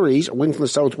 flurries. Wind from the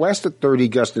southwest at 30,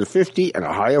 gusts into 50, and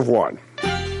a high of 1.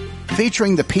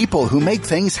 Featuring the people who make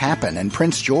things happen in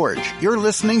Prince George. You're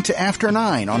listening to After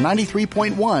 9 on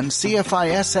 93.1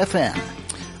 CFIS FM. All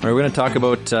right, we're going to talk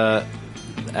about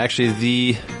actually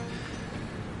the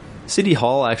City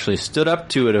Hall actually stood up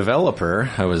to a developer,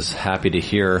 I was happy to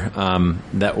hear,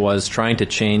 that was trying to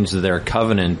change their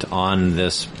covenant on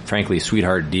this, frankly,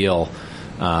 sweetheart deal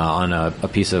on a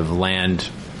piece of land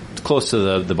close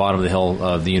to the bottom of the hill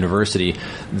of the university.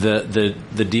 The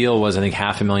deal was, I think,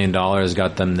 $500,000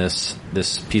 got them this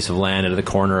piece of land at the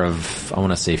corner of, I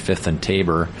want to say, 5th and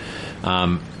Tabor,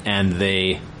 and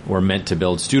they were meant to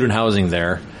build student housing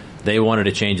there. They wanted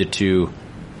to change it to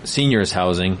seniors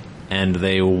housing, and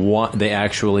they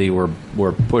actually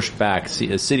were pushed back.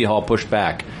 City Hall pushed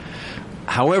back.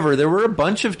 However, there were a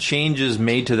bunch of changes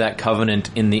made to that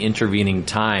covenant in the intervening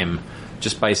time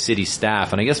just by city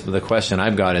staff. And I guess the question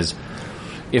I've got is,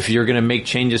 if you're going to make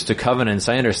changes to covenants,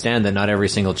 I understand that not every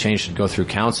single change should go through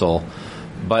council,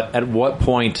 but at what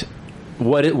point,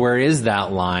 where is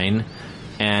that line?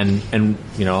 And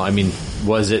you know, I mean,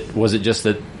 was it just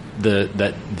that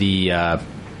the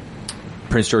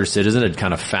Prince George Citizen had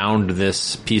kind of found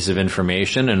this piece of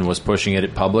information and was pushing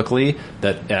it publicly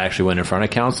that it actually went in front of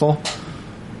council?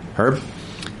 Herb?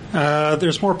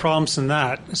 There's more problems than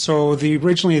that. So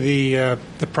originally the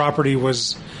property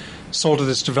was sold to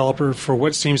this developer for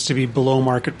what seems to be below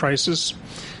market prices.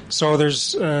 So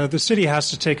there's the city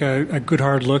has to take a good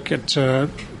hard look at the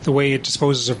way it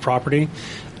disposes of property.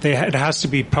 It has to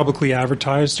be publicly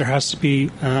advertised. There has to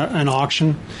be an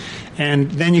auction,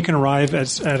 and then you can arrive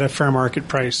at a fair market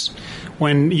price.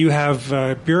 When you have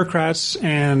bureaucrats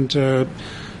and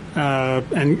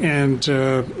land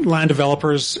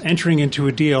developers entering into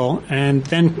a deal, and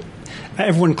then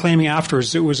everyone claiming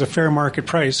afterwards it was a fair market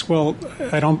price, well,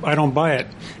 I don't buy it,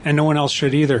 and no one else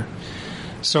should either.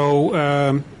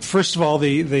 So first of all,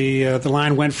 the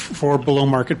land went for below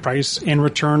market price in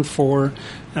return for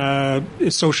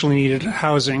socially needed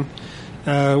housing,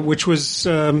 which was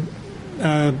then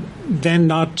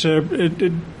not.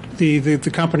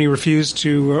 The company refused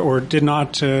to or did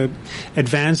not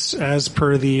advance as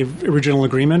per the original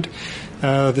agreement.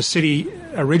 The city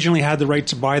originally had the right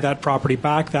to buy that property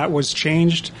back. That was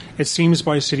changed, it seems,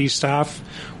 by city staff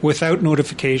without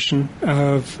notification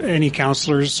of any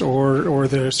councillors or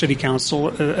the city council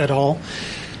at all.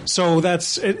 So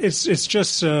it's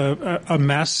just a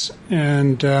mess,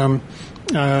 and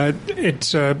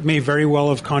it may very well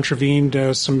have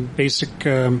contravened some basic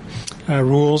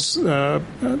rules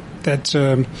that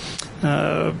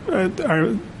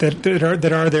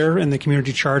are there in the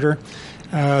community charter.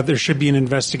 There should be an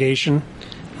investigation.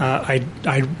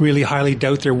 I really highly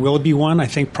doubt there will be one. I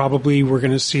think probably we're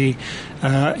going to see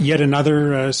yet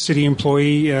another city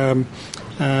employee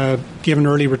given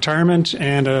early retirement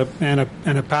and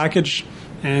a package,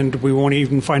 and we won't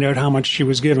even find out how much she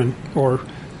was given or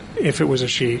if it was a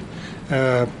she.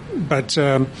 But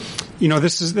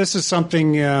this is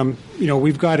something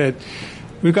we've got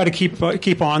to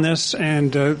keep on this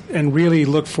and really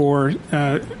look for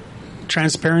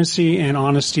transparency and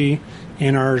honesty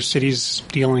in our city's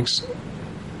dealings.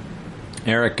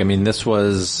 Eric, I mean, this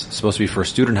was supposed to be for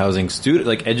student housing.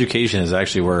 Education is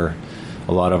actually where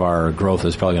a lot of our growth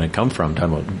is probably going to come from.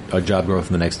 Talking about job growth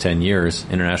in the next 10 years,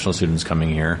 international students coming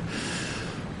here.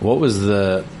 Why was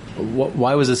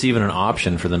this even an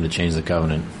option for them to change the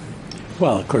covenant?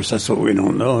 Well, of course, that's what we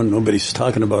don't know, and nobody's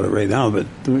talking about it right now. But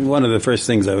one of the first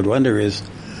things I would wonder is,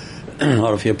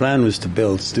 well, if your plan was to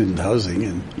build student housing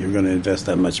and you're going to invest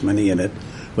that much money in it,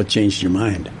 what changed your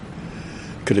mind?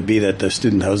 Could it be that the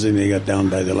student housing they got down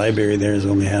by the library there is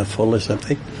only half full or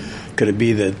something? Could it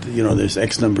be that, there's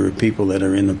X number of people that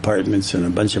are in apartments and a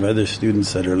bunch of other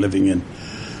students that are living in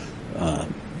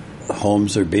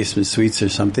homes or basement suites or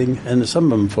something, and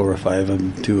some of them 4 or 5 of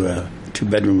them to a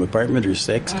 2-bedroom apartment or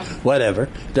 6, whatever,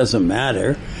 doesn't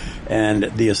matter. And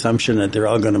the assumption that they're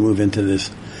all going to move into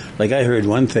this, like I heard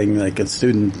one thing, like at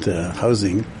student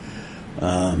housing,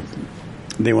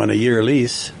 they want a year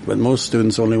lease, but most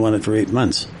students only want it for 8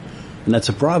 months, and that's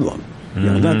a problem. Mm-hmm.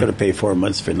 They're not going to pay 4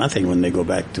 months for nothing when they go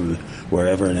back to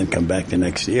wherever and then come back the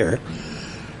next year.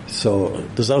 So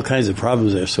there's all kinds of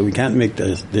problems there, so we can't make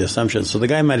the assumption. So the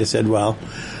guy might have said, well,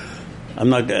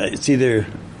 it's either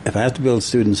if I have to build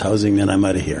students housing, then I'm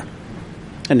out of here.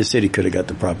 And the city could have got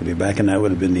the property back, and that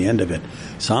would have been the end of it.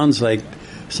 Sounds like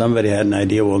somebody had an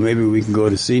idea, well, maybe we can go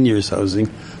to seniors housing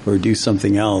or do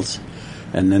something else,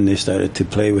 and then they started to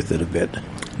play with it a bit.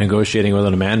 Negotiating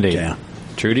without a mandate. Yeah.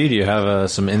 Trudy, do you have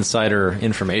some insider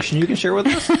information you can share with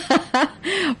us?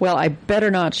 Well, I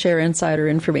better not share insider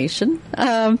information,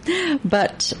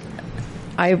 but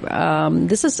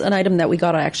this is an item that we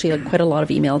got actually quite a lot of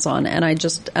emails on, and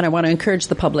I want to encourage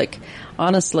the public.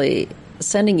 Honestly,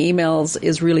 sending emails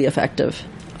is really effective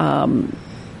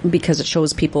because it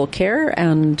shows people care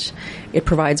and it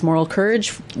provides moral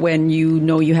courage when you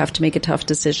know you have to make a tough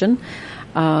decision.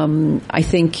 I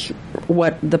think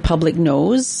what the public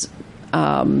knows.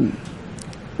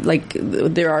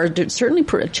 There are certainly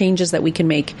changes that we can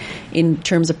make in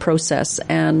terms of process,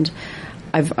 and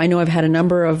I know I've had a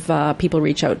number of people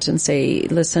reach out and say,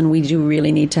 listen, we do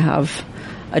really need to have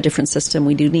a different system.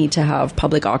 We do need to have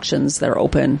public auctions that are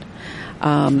open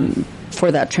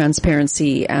for that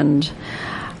transparency. And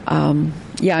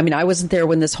I wasn't there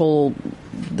when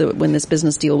when this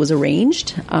business deal was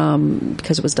arranged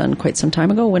because it was done quite some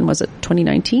time ago. When was it?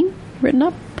 2019 written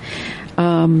up?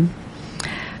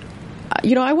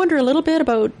 I wonder a little bit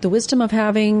about the wisdom of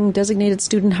having designated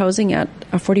student housing at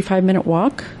a 45-minute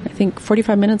walk. I think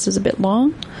 45 minutes is a bit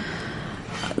long.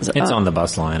 It's on the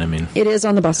bus line. I mean, it is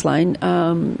on the bus line.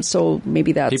 So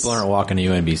maybe that's... People aren't walking to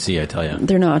UNBC, I tell you.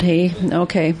 They're not, hey?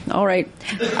 Okay. All right.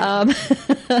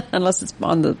 Unless it's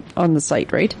on the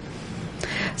site, right?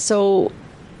 So,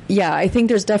 yeah, I think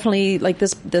there's definitely, like,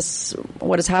 this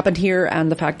what has happened here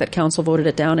and the fact that council voted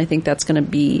it down, I think that's going to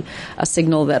be a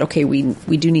signal that, okay, we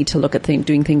do need to look at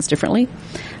doing things differently.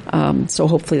 So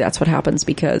hopefully that's what happens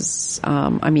because,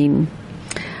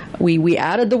 we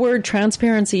added the word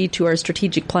transparency to our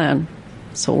strategic plan.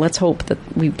 So let's hope that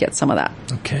we get some of that.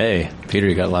 Okay. Peter,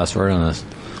 you got last word on this.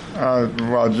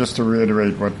 Well, just to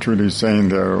reiterate what Trudy's saying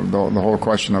there, the whole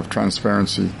question of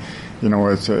transparency,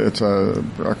 it's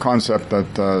a concept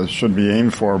that should be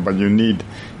aimed for, but you need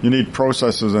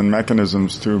processes and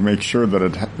mechanisms to make sure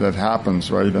that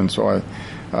happens, right? And so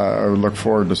I would look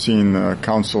forward to seeing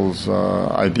council's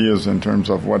ideas in terms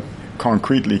of what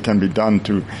concretely can be done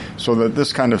so that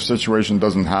this kind of situation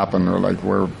doesn't happen, or like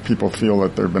where people feel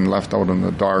that they've been left out in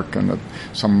the dark and that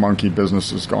some monkey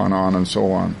business has gone on and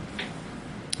so on.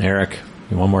 Eric,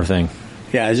 one more thing.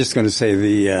 Yeah, I was just going to say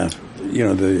the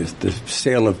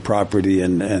sale of property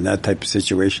and that type of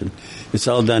situation, it's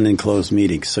all done in closed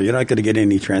meetings. So you're not going to get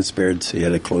any transparency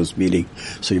at a closed meeting.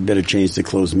 So you better change the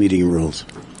closed meeting rules.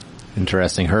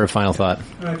 Interesting. Her final thought.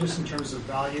 Just in terms of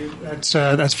value,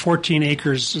 that's 14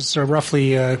 acres. It's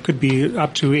roughly could be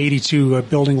up to 82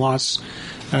 building lots.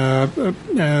 Building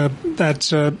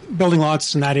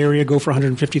lots in that area go for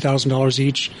 $150,000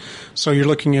 each. So you're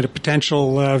looking at a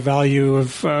potential value of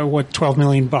 $12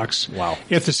 million. Wow!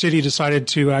 If the city decided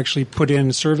to actually put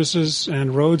in services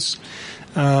and roads,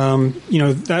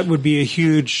 that would be a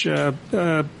huge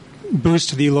boost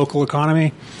to the local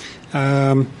economy.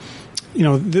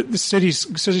 The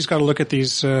city's got to look at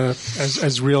these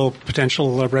as real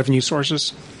potential revenue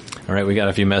sources. All right, we got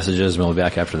a few messages, and we'll be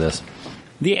back after this.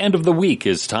 The end of the week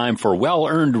is time for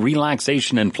well-earned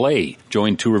relaxation and play.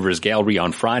 Join Two Rivers Gallery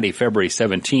on Friday, February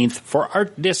 17th for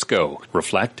Art Disco.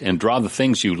 Reflect and draw the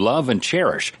things you love and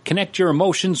cherish. Connect your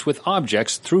emotions with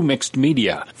objects through mixed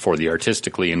media. For the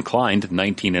artistically inclined,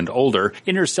 19 and older,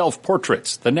 inner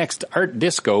self-portraits. The next Art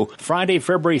Disco, Friday,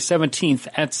 February 17th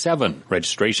at 7.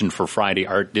 Registration for Friday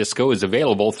Art Disco is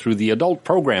available through the adult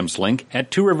programs link at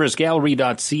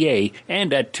tworiversgallery.ca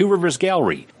and at Two Rivers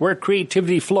Gallery, where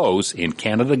creativity flows in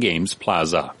Canada Games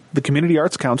Plaza. The Community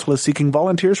Arts Council is seeking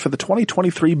volunteers for the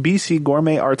 2023 BC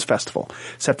Gourmet Arts Festival.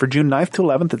 Set for June 9th to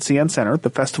 11th at CN Centre, the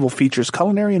festival features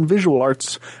culinary and visual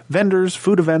arts, vendors,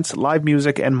 food events, live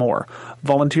music, and more.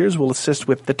 Volunteers will assist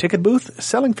with the ticket booth,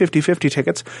 selling 50/50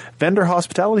 tickets, vendor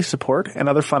hospitality support, and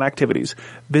other fun activities.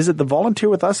 Visit the Volunteer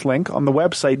With Us link on the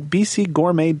website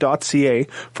bcgourmet.ca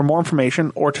for more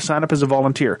information or to sign up as a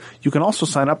volunteer. You can also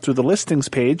sign up through the listings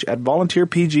page at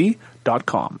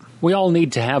volunteerpg.com. We all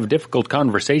need to have difficult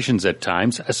conversations at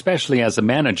times, especially as a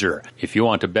manager. If you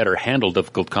want to better handle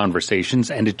difficult conversations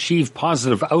and achieve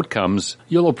positive outcomes,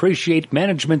 you'll appreciate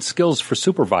management skills for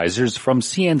supervisors from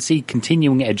CNC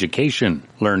Continuing Education.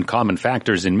 Learn common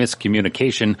factors in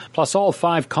miscommunication, plus all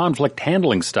 5 conflict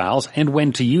handling styles and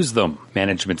when to use them.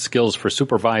 Management Skills for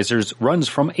Supervisors runs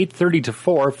from 8:30 to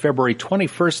 4, February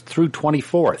 21st through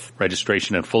 24th.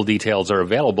 Registration and full details are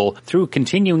available through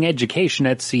Continuing Education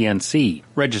at CNC.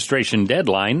 Registration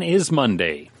deadline is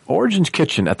Monday. Origins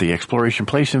Kitchen at the Exploration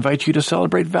Place invites you to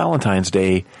celebrate Valentine's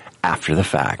Day after the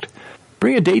fact.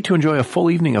 Bring a date to enjoy a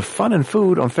full evening of fun and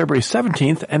food on February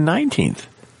 17th and 19th.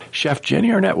 Chef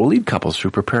Jenny Arnett will lead couples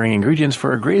through preparing ingredients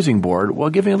for a grazing board while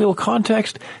giving a little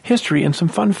context, history, and some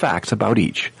fun facts about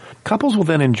each. Couples will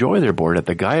then enjoy their board at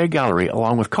the Gaia Gallery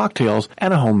along with cocktails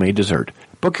and a homemade dessert.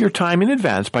 Book your time in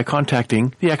advance by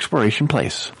contacting the Exploration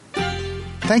Place.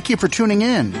 Thank you for tuning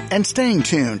in and staying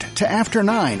tuned to After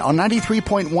 9 on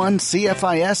 93.1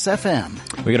 CFIS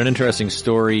FM. We got an interesting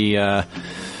story.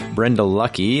 Brenda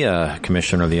Lucky,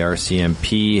 commissioner of the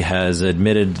RCMP, has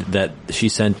admitted that she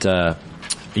sent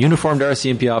uniformed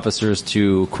RCMP officers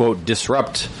to, quote,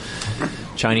 disrupt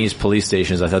Chinese police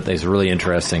stations. I thought that was really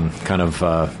interesting. Kind of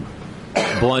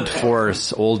blunt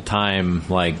force, old time,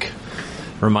 like,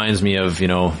 reminds me of,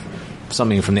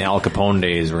 something from the Al Capone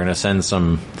days. We're going to send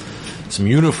some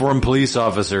uniformed police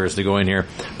officers to go in here.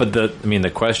 But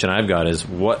the question I've got is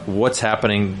what's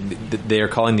happening? They are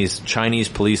calling these Chinese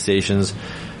police stations.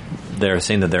 They're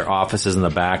saying that they're offices in the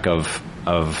back of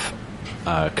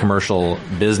commercial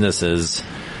businesses.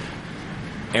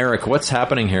 Eric, what's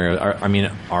happening here?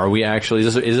 Are we actually?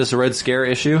 Is this a Red Scare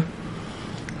issue?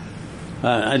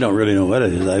 I don't really know what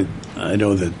it is. I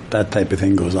know that type of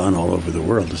thing goes on all over the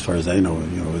world, as far as I know.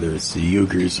 Whether it's the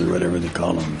Uyghurs or whatever they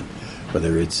call them,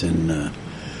 whether it's in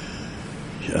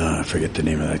I forget the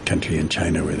name of that country in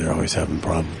China where they're always having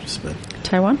problems. But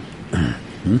Taiwan?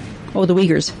 Oh, the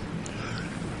Uyghurs.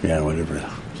 Yeah, whatever.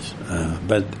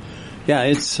 But yeah,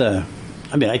 it's.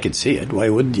 I could see it. Why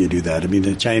wouldn't you do that?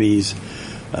 The Chinese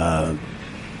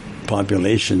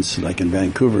populations, like in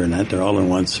Vancouver and that, they're all in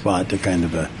one spot. They're kind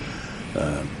of a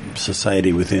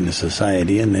society within a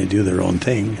society, and they do their own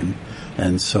thing.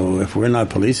 And so if we're not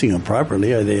policing them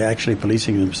properly, are they actually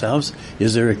policing themselves?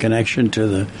 Is there a connection to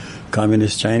the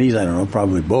communist Chinese? I don't know,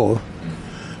 probably both,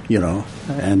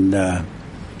 and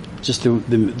just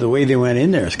the way they went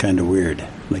in there is kind of weird.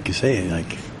 Like you say,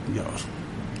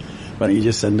 why don't you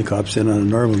just send the cops in on a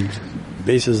normal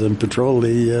basis and patrol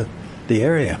the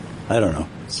area? I don't know.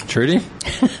 Trudy?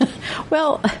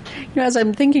 Well, as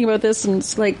I'm thinking about this, and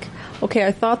it's like, okay,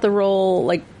 I thought the role,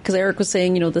 because Eric was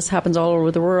saying, this happens all over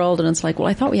the world, and it's like, well,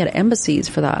 I thought we had embassies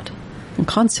for that, and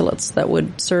consulates that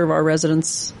would serve our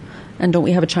residents, and don't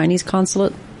we have a Chinese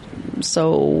consulate?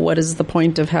 So what is the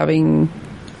point of having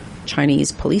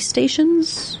Chinese police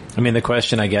stations? The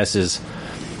question, I guess, is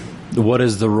what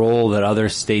is the role that other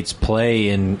states play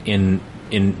in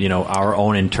our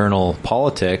own internal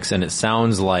politics? And it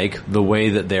sounds like the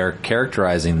way that they're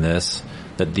characterizing this,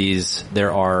 that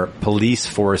there are police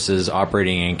forces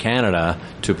operating in Canada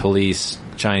to police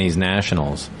Chinese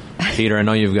nationals. Peter, I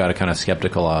know you've got a kind of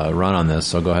skeptical run on this,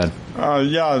 so go ahead.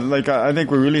 I think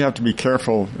we really have to be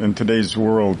careful in today's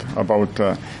world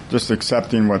about just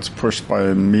accepting what's pushed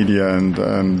by media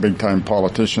and big-time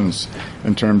politicians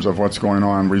in terms of what's going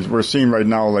on. We're seeing right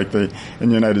now, in the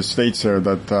United States here,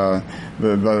 that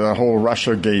the whole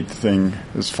Russiagate thing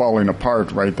is falling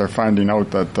apart, right? They're finding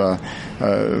out that,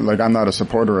 I'm not a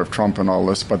supporter of Trump and all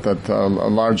this, but that a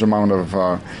large amount of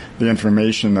the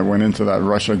information that went into that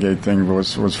Russiagate thing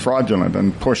was fraudulent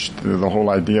and pushed the whole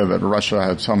idea that Russia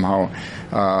had somehow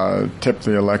tipped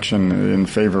the election in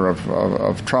favor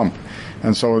of Trump.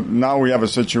 And so now we have a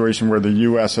situation where the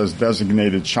U.S. has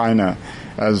designated China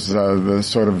as the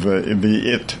sort of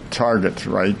the it target,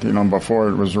 right? Before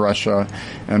it was Russia,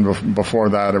 and before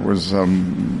that it was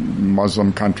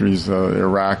Muslim countries,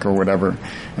 Iraq or whatever.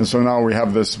 And so now we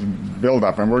have this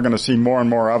build-up, and we're going to see more and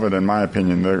more of it, in my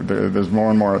opinion. There's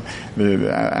more and more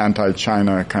the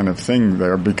anti-China kind of thing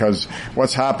there, because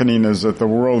what's happening is that the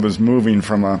world is moving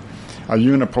from a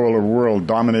unipolar world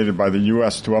dominated by the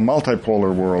U.S. to a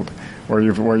multipolar world, where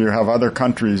you have other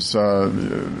countries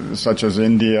such as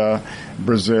India,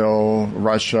 Brazil,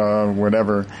 Russia,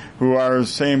 whatever, who are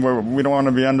saying we don't want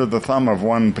to be under the thumb of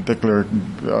one particular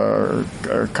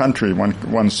country, one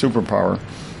superpower.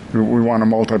 We want a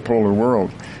multipolar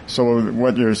world. So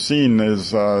what you're seeing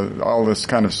is all this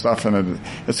kind of stuff, and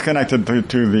it's connected to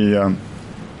the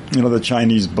the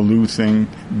Chinese balloon thing,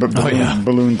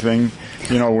 balloon thing.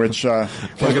 Which look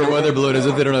at a weather balloon as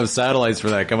if they don't have satellites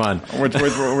for that. Come on, which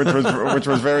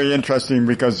was very interesting,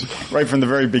 because right from the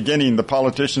very beginning, the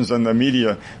politicians and the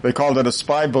media, they called it a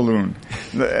spy balloon.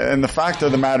 And the fact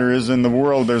of the matter is, in the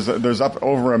world, there's up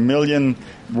over 1 million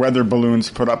weather balloons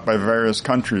put up by various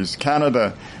countries.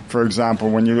 Canada, for example,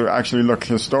 when you actually look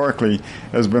historically,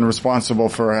 has been responsible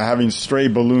for having stray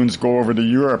balloons go over to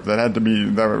Europe that had to be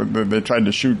they tried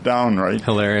to shoot down. Right?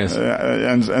 Hilarious.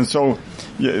 And so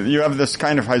you have this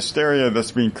kind of hysteria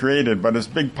that's being created, but it's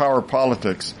big power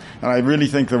politics, and I really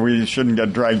think that we shouldn't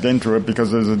get dragged into it,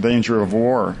 because there's a danger of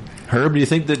war. Herb, do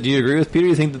you agree with Peter? Do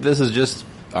you think that this is just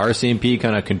RCMP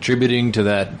kind of contributing to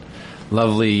that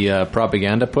lovely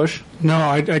propaganda push? No,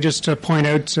 I just point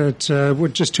out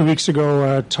that just 2 weeks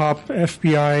ago, top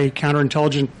FBI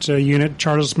counterintelligence unit,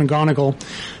 Charles McGonigal,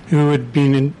 who had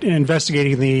been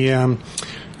investigating the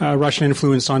Russian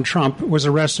influence on Trump, was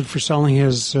arrested for selling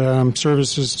his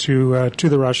services to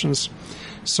the Russians.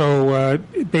 So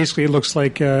basically, it looks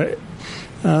like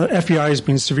FBI has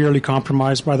been severely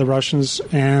compromised by the Russians,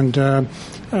 and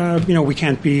we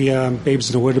can't be babes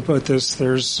in the wood about this.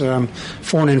 There's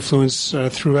foreign influence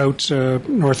throughout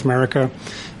North America,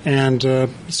 and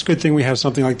it's a good thing we have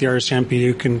something like the RCMP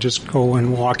who can just go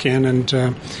and walk in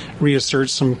and reassert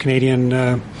some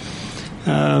Canadian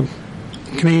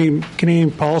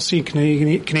policy,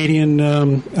 Canadian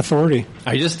authority.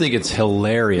 I just think it's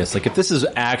hilarious. If this is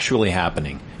actually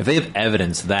happening, if they have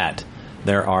evidence that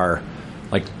there are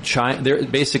they're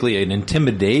basically an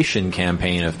intimidation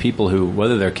campaign of people who,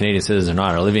 whether they're Canadian citizens or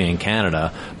not, are living in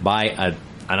Canada by an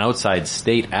outside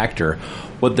state actor.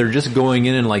 What they're just going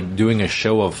in and doing a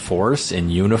show of force in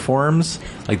uniforms.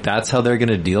 That's how they're going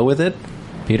to deal with it,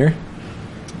 Peter?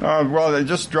 Well, they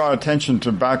just draw attention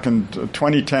to back in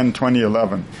 2010,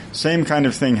 2011. Same kind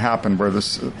of thing happened where the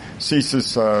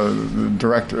CSIS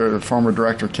former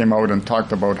director came out and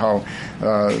talked about how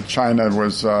China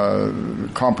was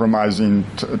compromising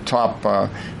top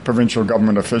provincial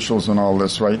government officials and all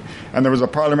this, right? And there was a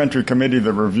parliamentary committee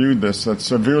that reviewed this that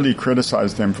severely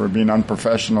criticized him for being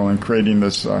unprofessional and creating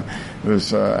this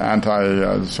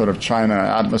anti sort of China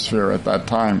atmosphere at that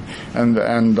time. And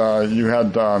you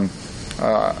had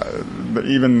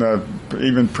even the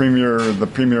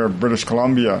premier of British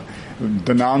Columbia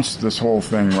denounced this whole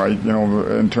thing, right? You know,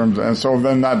 in terms and so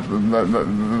then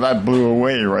that blew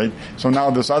away, right? So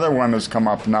now this other one has come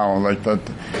up now, like that.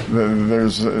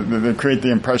 They create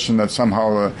the impression that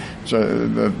somehow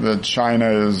that China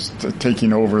is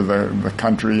taking over the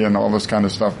country and all this kind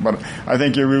of stuff. But I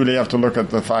think you really have to look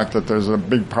at the fact that there's a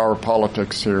big power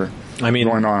politics here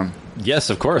going on.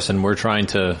 Yes, of course, and we're trying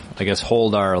to, I guess,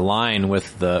 hold our line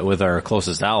with our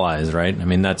closest allies, right? I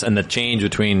mean, and the change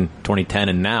between 2010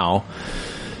 and now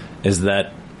is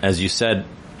that, as you said,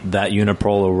 that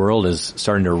unipolar world is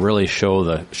starting to really show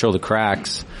the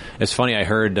cracks. It's funny, I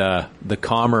heard the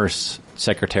Commerce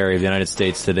Secretary of the United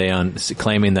States today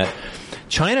claiming that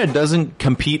China doesn't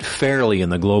compete fairly in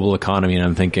the global economy, and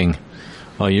I'm thinking,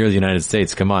 oh, you're the United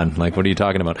States. Come on. Like, what are you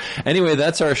talking about? Anyway,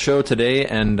 that's our show today,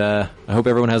 and I hope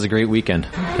everyone has a great weekend.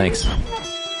 Thanks.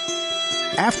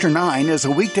 After 9 is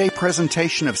a weekday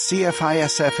presentation of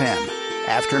CFIS-FM.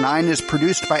 After 9 is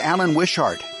produced by Alan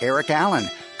Wishart, Eric Allen,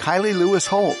 Kylie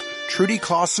Lewis-Holt, Trudy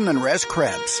Clausen, and Rez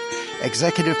Krebs.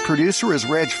 Executive producer is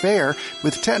Reg Fair,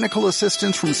 with technical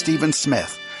assistance from Stephen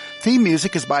Smith. Theme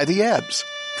music is by The Ebbs.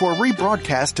 For a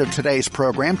rebroadcast of today's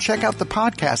program, check out the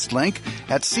podcast link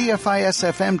at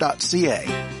cfisfm.ca.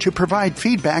 To provide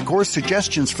feedback or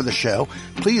suggestions for the show,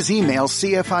 please email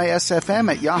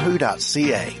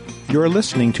cfisfm@yahoo.ca. You're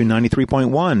listening to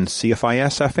 93.1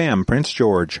 CFIS-FM Prince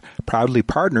George, proudly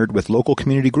partnered with local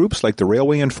community groups like the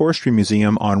Railway and Forestry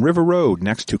Museum on River Road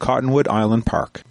next to Cottonwood Island Park.